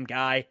the same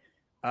guy,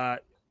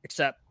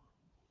 except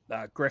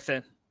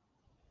Griffin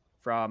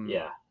from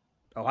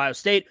Ohio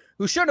State,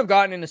 who should have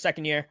gotten in the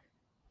second year.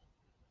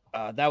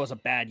 That was a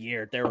bad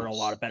year. There were a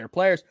lot of better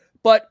players.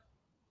 But,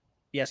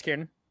 yes,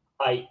 Kieran?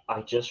 I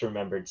just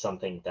remembered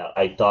something that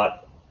I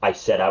thought I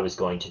said I was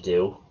going to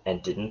do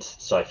and didn't,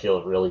 so I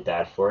feel really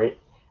bad for it.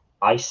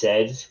 I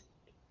said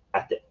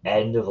at the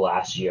end of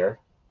last year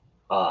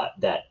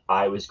that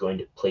I was going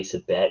to place a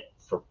bet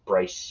for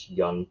Bryce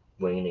Young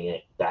winning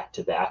it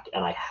back-to-back,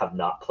 and I have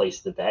not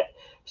placed the bet.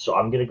 So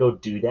I'm going to go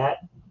do that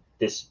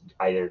this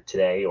either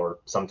today or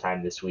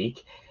sometime this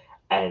week,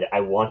 and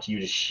I want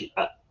you to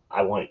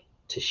I want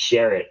to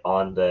share it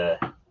on the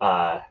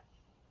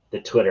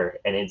Twitter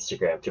and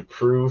Instagram to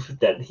prove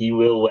that he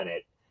will win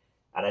it.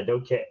 And I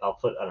don't care. I'll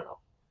put, I don't know,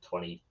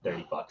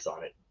 $20-$30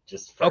 on it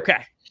just for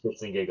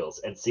shits and giggles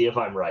and see if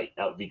I'm right.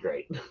 That would be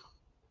great.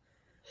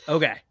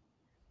 Okay.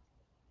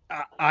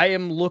 I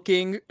am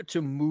looking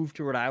to move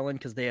to Rhode Island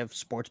because they have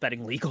sports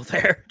betting legal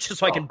there, just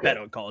so I can bet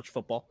on college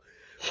football.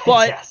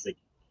 But Fantastic.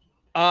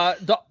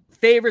 The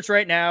favorites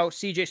right now,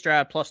 CJ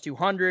Stroud plus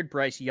 200,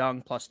 Bryce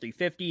Young plus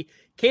 350,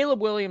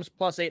 Caleb Williams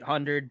plus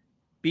 800,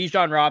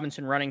 Bijan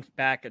Robinson running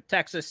back at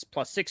Texas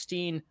plus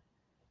 16,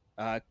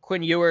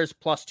 Quinn Ewers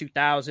plus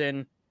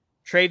 2,000,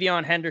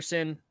 Travion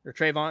Henderson,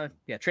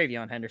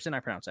 I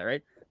pronounced that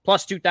right,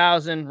 plus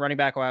 2,000, running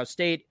back Ohio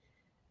State.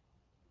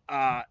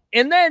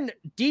 And then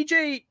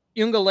DJ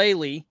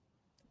Uiagalelei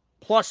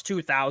plus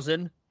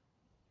 2,000,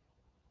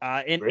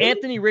 and Really?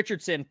 Anthony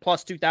Richardson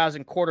plus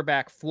 2,000,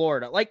 quarterback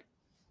Florida. Like,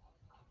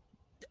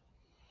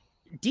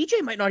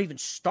 DJ might not even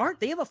start.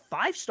 They have a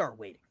 5-star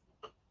waiting.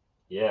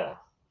 Yeah.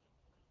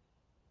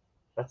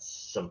 That's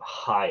some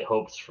high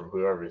hopes from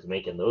whoever is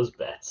making those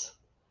bets.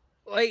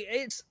 Like,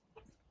 it's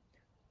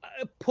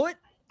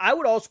I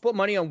would also put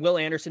money on Will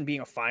Anderson being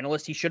a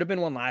finalist. He should have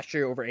been one last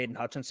year over Aiden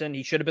Hutchinson.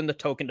 He should have been the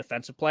token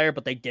defensive player,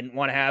 but they didn't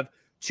want to have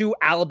two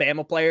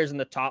Alabama players in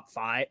the top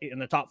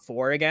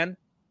four again.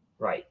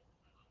 Right.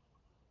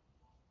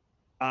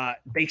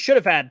 They should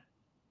have had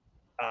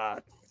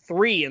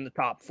three in the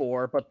top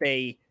four, but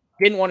they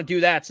didn't want to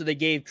do that, so they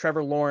gave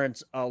Trevor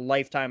Lawrence a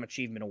Lifetime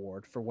Achievement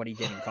Award for what he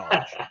did in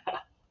college.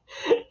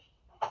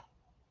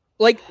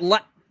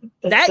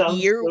 That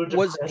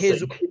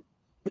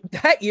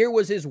year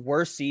was his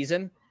worst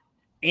season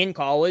in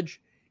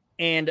college,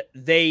 and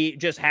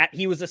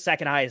he was the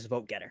second highest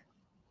vote getter.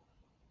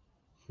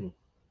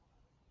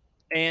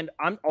 And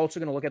I'm also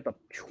going to look at the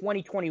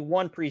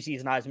 2021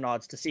 preseason Heisman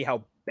odds to see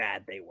how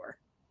bad they were.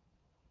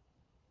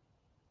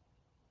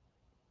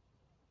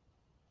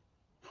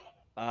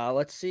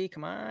 Let's see.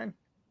 Come on.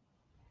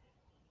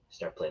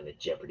 Start playing the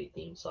Jeopardy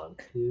theme song.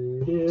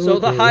 So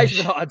the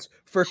Heisman odds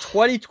for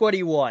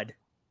 2021.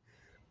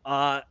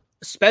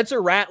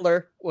 Spencer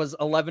Rattler was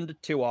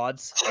 11-2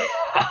 odds.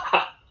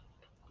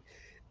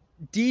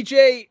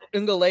 DJ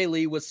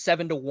Uiagalelei was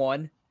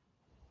 7-1.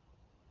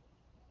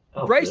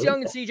 Bryce really?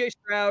 Young and CJ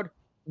Stroud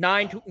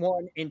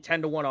 9-1 and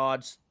 10-1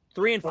 odds.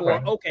 3 and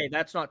 4. Okay,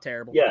 that's not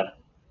terrible. Yeah.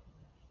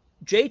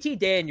 JT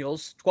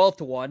Daniels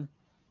 12-1.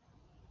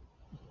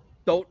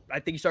 I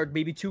think he started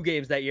maybe 2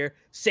 games that year.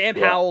 Sam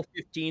Howell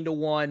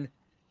 15-1.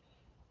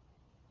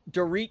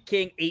 Derek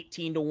King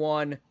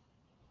 18-1.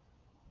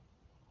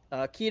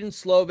 Keaton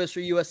Slovis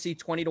for USC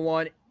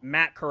 20-1.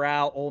 Matt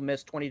Corral, Ole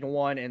Miss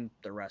 20-1, and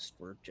the rest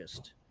were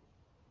just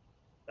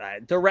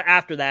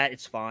after that.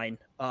 It's fine.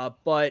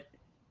 But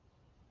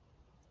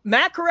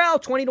Matt Corral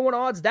 20-1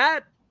 odds,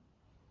 that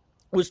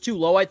was too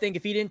low. I think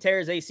if he didn't tear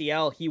his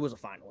ACL, he was a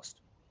finalist.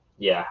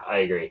 Yeah, I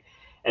agree.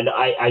 And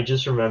I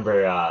just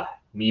remember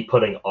me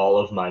putting all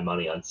of my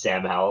money on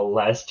Sam Howell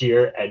last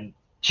year, and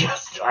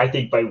just I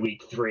think by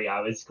week 3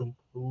 I was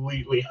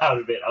completely out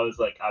of it. I was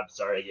like, I'm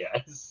sorry,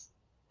 guys.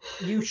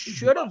 You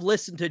should have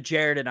listened to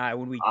Jared and I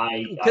when we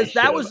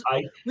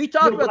we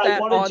talked about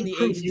that on the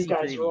ACC. You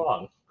guys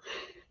wrong.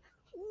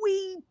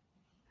 We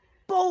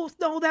both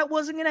know that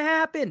wasn't going to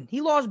happen.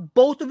 He lost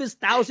both of his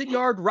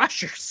 1,000-yard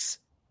rushers.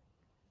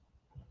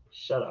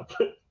 Shut up.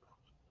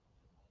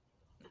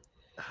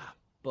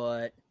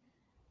 But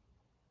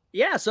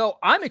yeah, so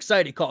I'm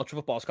excited college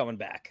football's coming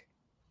back.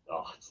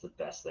 Oh, it's the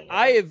best thing ever.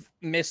 I have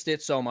missed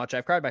it so much.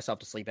 I've cried myself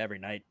to sleep every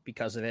night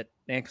because of it,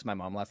 and because my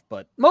mom left,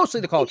 but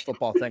mostly the college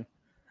football thing.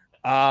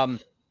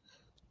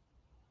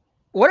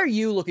 What are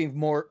you looking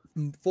more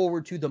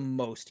forward to the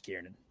most,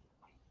 Kieran?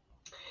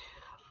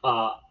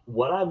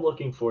 What I'm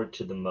looking forward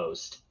to the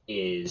most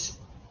is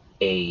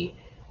a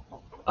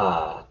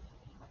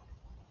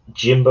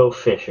Jimbo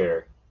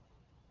Fisher,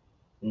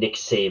 Nick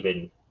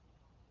Saban,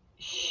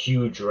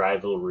 huge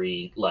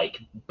rivalry, like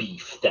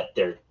beef that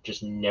they're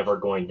just never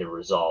going to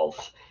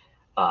resolve.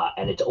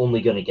 And it's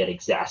only going to get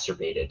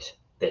exacerbated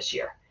this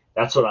year.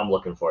 That's what I'm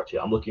looking forward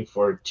to. I'm looking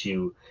forward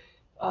to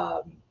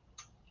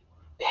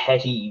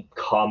petty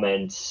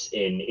comments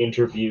in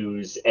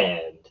interviews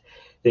and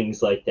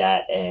things like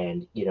that.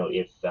 And, you know,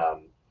 if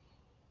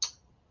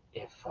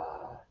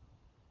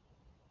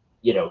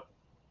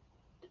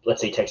let's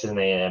say Texas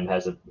A&M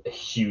has a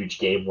huge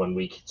game one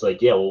week, it's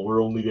like, yeah, well,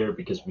 we're only there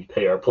because we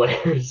pay our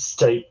players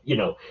type,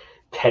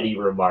 petty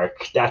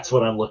remark. That's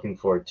what I'm looking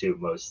forward to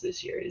most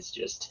this year, is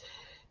just,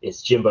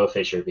 it's Jimbo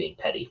Fisher being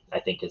petty, I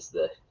think is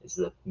the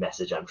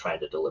message I'm trying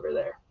to deliver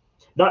there.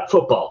 Not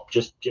football,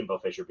 just Jimbo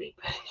Fisher being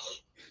petty.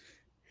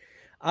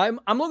 I'm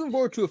looking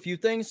forward to a few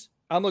things.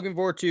 I'm looking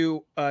forward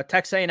to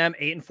Texas A&M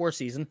 8-4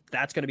 season.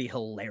 That's going to be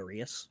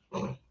hilarious.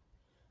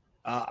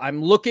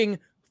 I'm looking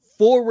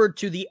forward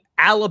to the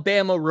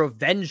Alabama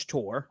revenge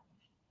tour.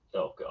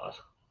 Oh, God.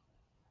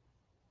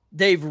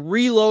 They've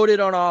reloaded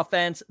on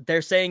offense.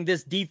 They're saying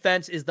this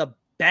defense is the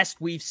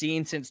best we've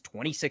seen since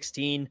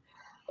 2016.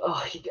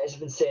 Oh, you guys have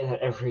been saying that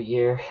every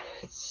year.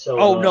 It's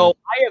so no,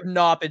 I have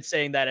not been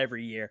saying that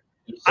every year.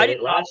 You said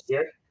it last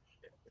year?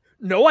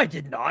 No, I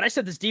did not. I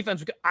said the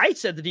defense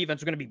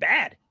was going to be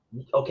bad.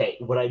 Okay,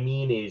 what I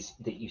mean is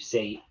that you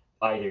say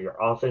either your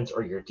offense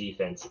or your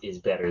defense is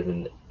better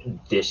than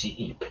this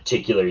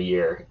particular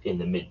year in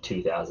the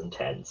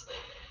mid-2010s.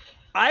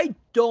 I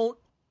don't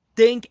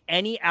think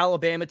any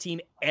Alabama team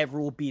ever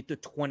will beat the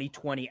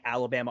 2020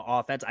 Alabama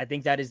offense. I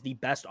think that is the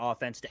best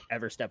offense to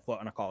ever step foot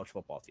on a college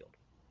football field.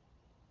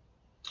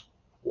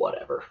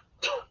 Whatever.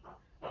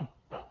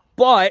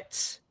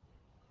 But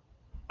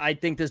I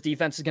think this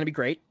defense is going to be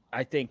great.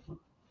 I think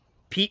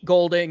Pete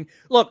Golding,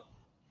 look,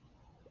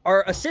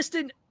 our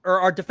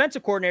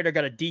defensive coordinator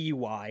got a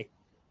DUI.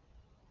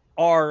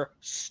 Our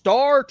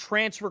star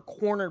transfer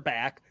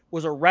cornerback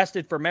was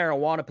arrested for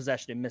marijuana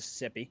possession in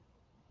Mississippi.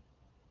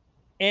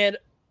 And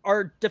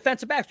our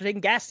defensive backs are taking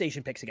gas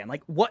station picks again.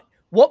 Like, what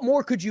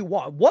more could you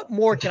want? What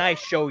more can I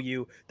show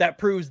you that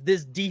proves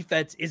this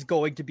defense is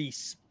going to be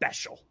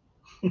special?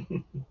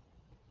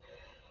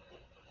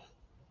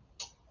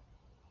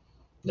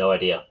 No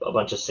idea. A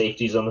bunch of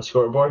safeties on the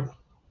scoreboard?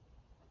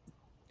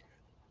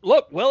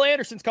 Look, Will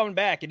Anderson's coming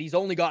back, and he's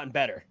only gotten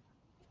better,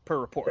 per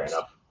reports. Fair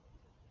enough.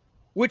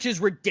 which is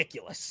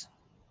ridiculous.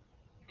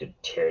 Could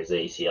tear his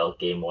ACL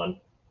game 1.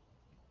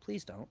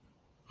 Please don't.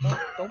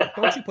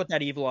 Don't you put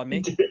that evil on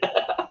me.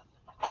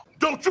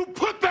 Don't you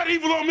put that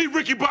evil on me,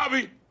 Ricky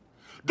Bobby.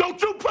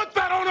 Don't you put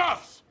that on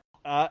us.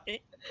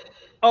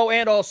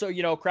 And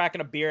also,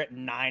 cracking a beer at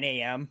 9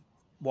 a.m.,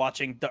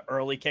 watching the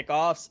early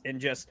kickoffs and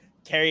just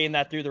carrying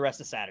that through the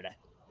rest of Saturday.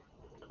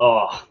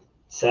 Oh,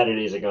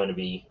 Saturdays are going to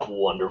be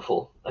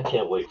wonderful. I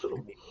can't wait for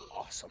them.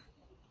 Awesome.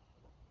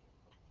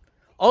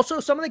 Also,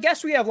 some of the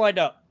guests we have lined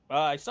up.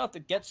 I still have to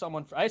get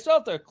someone. I still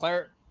have to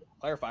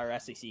clarify our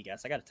SEC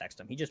guest. I got to text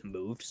him. He just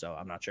moved, so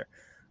I'm not sure.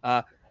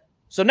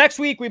 So next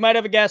week we might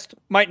have a guest,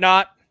 might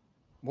not.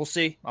 We'll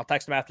see. I'll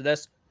text him after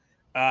this.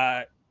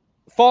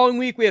 Following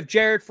week we have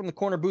Jared from the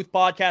Corner Booth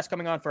podcast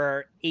coming on for our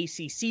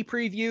ACC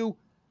preview.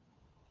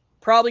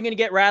 Probably going to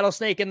get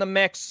Rattlesnake in the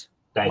mix.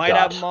 Might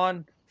have him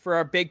on for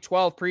our Big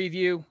 12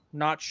 preview.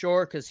 Not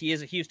sure because he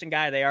is a Houston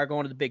guy. They are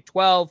going to the Big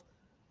 12.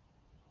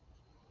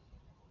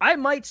 I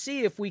might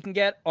see if we can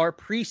get our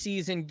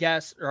preseason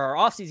guest or our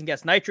offseason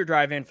guest Nitro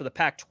Drive in for the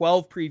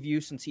Pac-12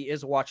 preview since he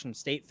is a Washington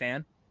State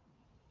fan.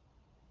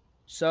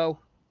 So,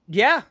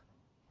 yeah,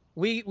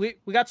 we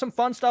got some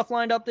fun stuff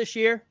lined up this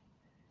year.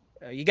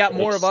 You got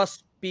more of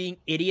us being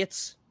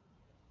idiots.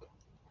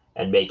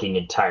 And making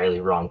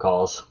entirely wrong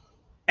calls.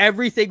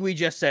 Everything we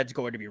just said is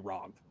going to be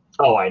wrong.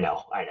 Oh, I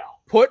know.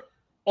 Put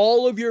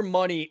all of your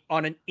money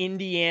on an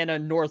Indiana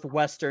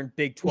Northwestern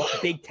Big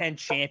 10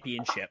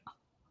 championship.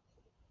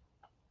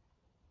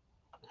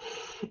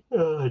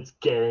 Oh, it's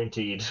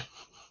guaranteed.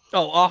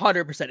 Oh,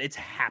 100%. It's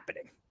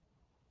happening.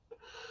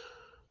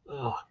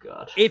 Oh,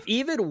 God. If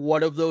even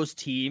one of those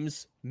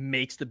teams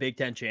makes the Big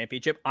 10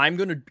 championship, I'm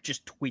going to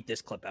just tweet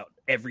this clip out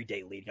every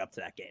day leading up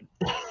to that game.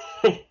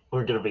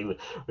 We're going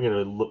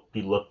to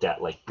be looked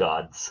at like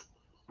gods.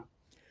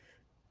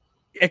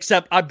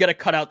 Except I'm going to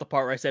cut out the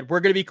part where I said, we're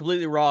going to be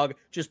completely wrong.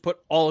 Just put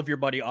all of your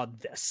money on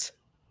this.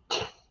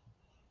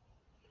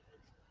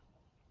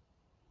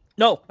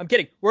 No, I'm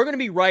kidding. We're going to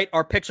be right.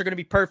 Our picks are going to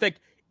be perfect.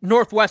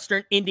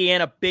 Northwestern,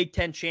 Indiana, Big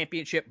 10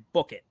 championship.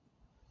 Book it.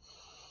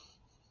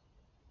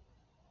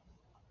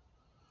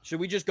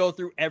 Should we just go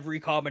through every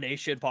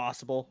combination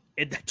possible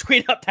and then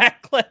tweet up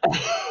that clip?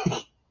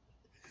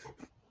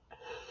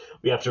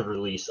 We have to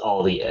release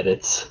all the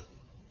edits.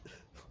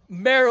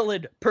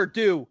 Maryland,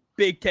 Purdue,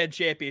 Big 10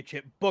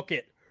 championship. Book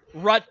it.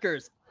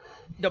 Rutgers,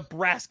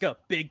 Nebraska,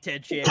 Big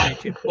 10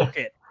 championship. Book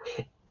it.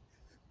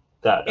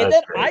 And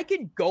then great. I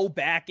can go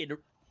back and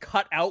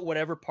cut out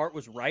whatever part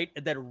was right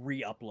and then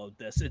re-upload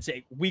this and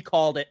say, we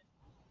called it.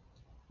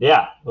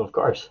 Yeah, of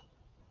course.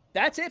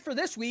 That's it for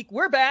this week.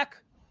 We're back.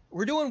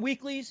 We're doing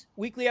weekly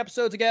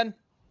episodes again.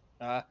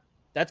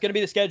 That's going to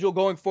be the schedule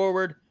going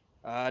forward.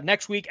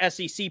 Next week,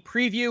 SEC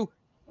preview.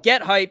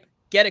 Get hype.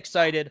 Get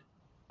excited.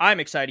 I'm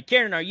excited.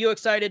 Karen, are you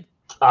excited?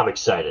 I'm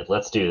excited.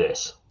 Let's do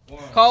this.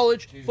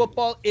 College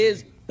football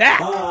is back.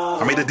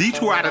 I made a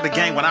detour out of the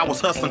game when I was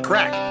hustling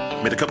crack.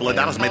 Made a couple of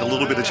dollars, made a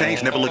little bit of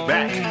change, never looked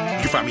back. You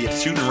can find me at the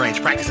shooting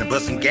range practicing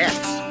busting gaps.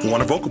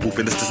 Want a vocal booth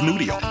in this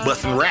studio,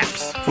 busting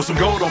raps. With some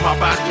gold on my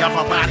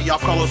body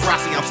off Carlos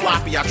Rossi, I'm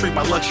sloppy. I treat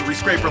my luxury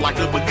scraper like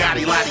a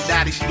Bugatti, Lottie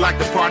Dottie. She like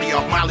to party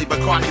off Molly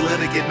Bacardi, let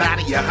her get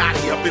naughty. A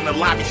hottie up in the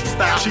lobby, she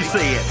styled. She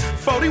said,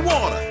 40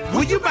 water,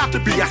 where you about to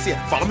be? I said,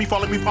 follow me,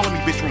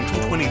 bitch, room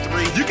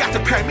 223. You got to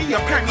pay me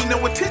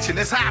no attention.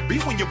 That's how I be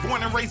when you're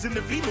born and raised in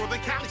the V,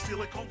 Northern Cali,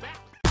 Silicon Valley.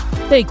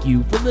 Thank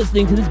you for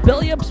listening to this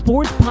Belly Up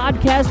Sports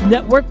Podcast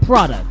Network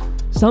product.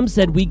 Some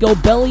said we go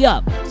belly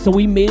up, so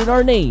we made it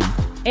our name,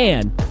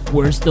 and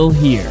we're still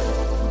here.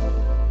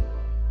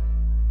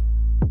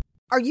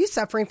 Are you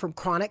suffering from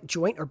chronic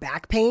joint or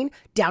back pain?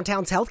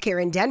 Downtown's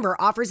Healthcare in Denver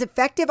offers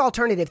effective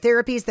alternative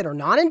therapies that are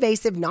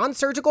non-invasive,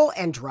 non-surgical,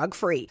 and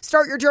drug-free.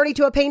 Start your journey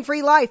to a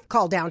pain-free life.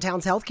 Call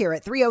Downtown's Healthcare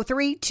at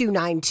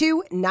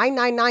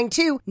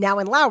 303-292-9992, now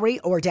in Lowry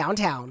or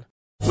downtown.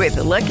 With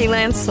the Lucky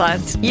Land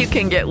Slots, you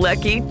can get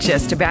lucky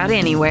just about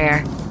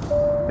anywhere.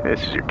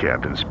 This is your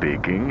captain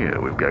speaking.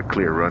 We've got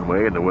clear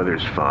runway and the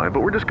weather's fine,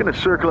 but we're just going to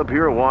circle up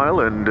here a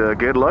while and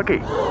get lucky.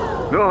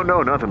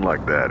 No, nothing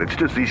like that. It's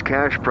just these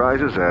cash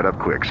prizes add up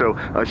quick. So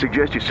I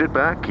suggest you sit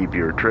back, keep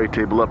your tray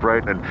table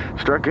upright, and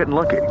start getting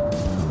lucky.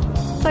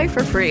 Play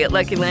for free at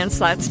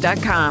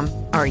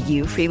LuckyLandSlots.com. Are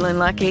you feeling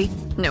lucky?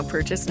 No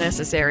purchase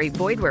necessary.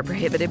 Void where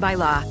prohibited by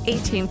law.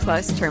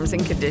 18+ terms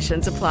and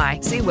conditions apply.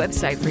 See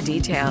website for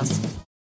details.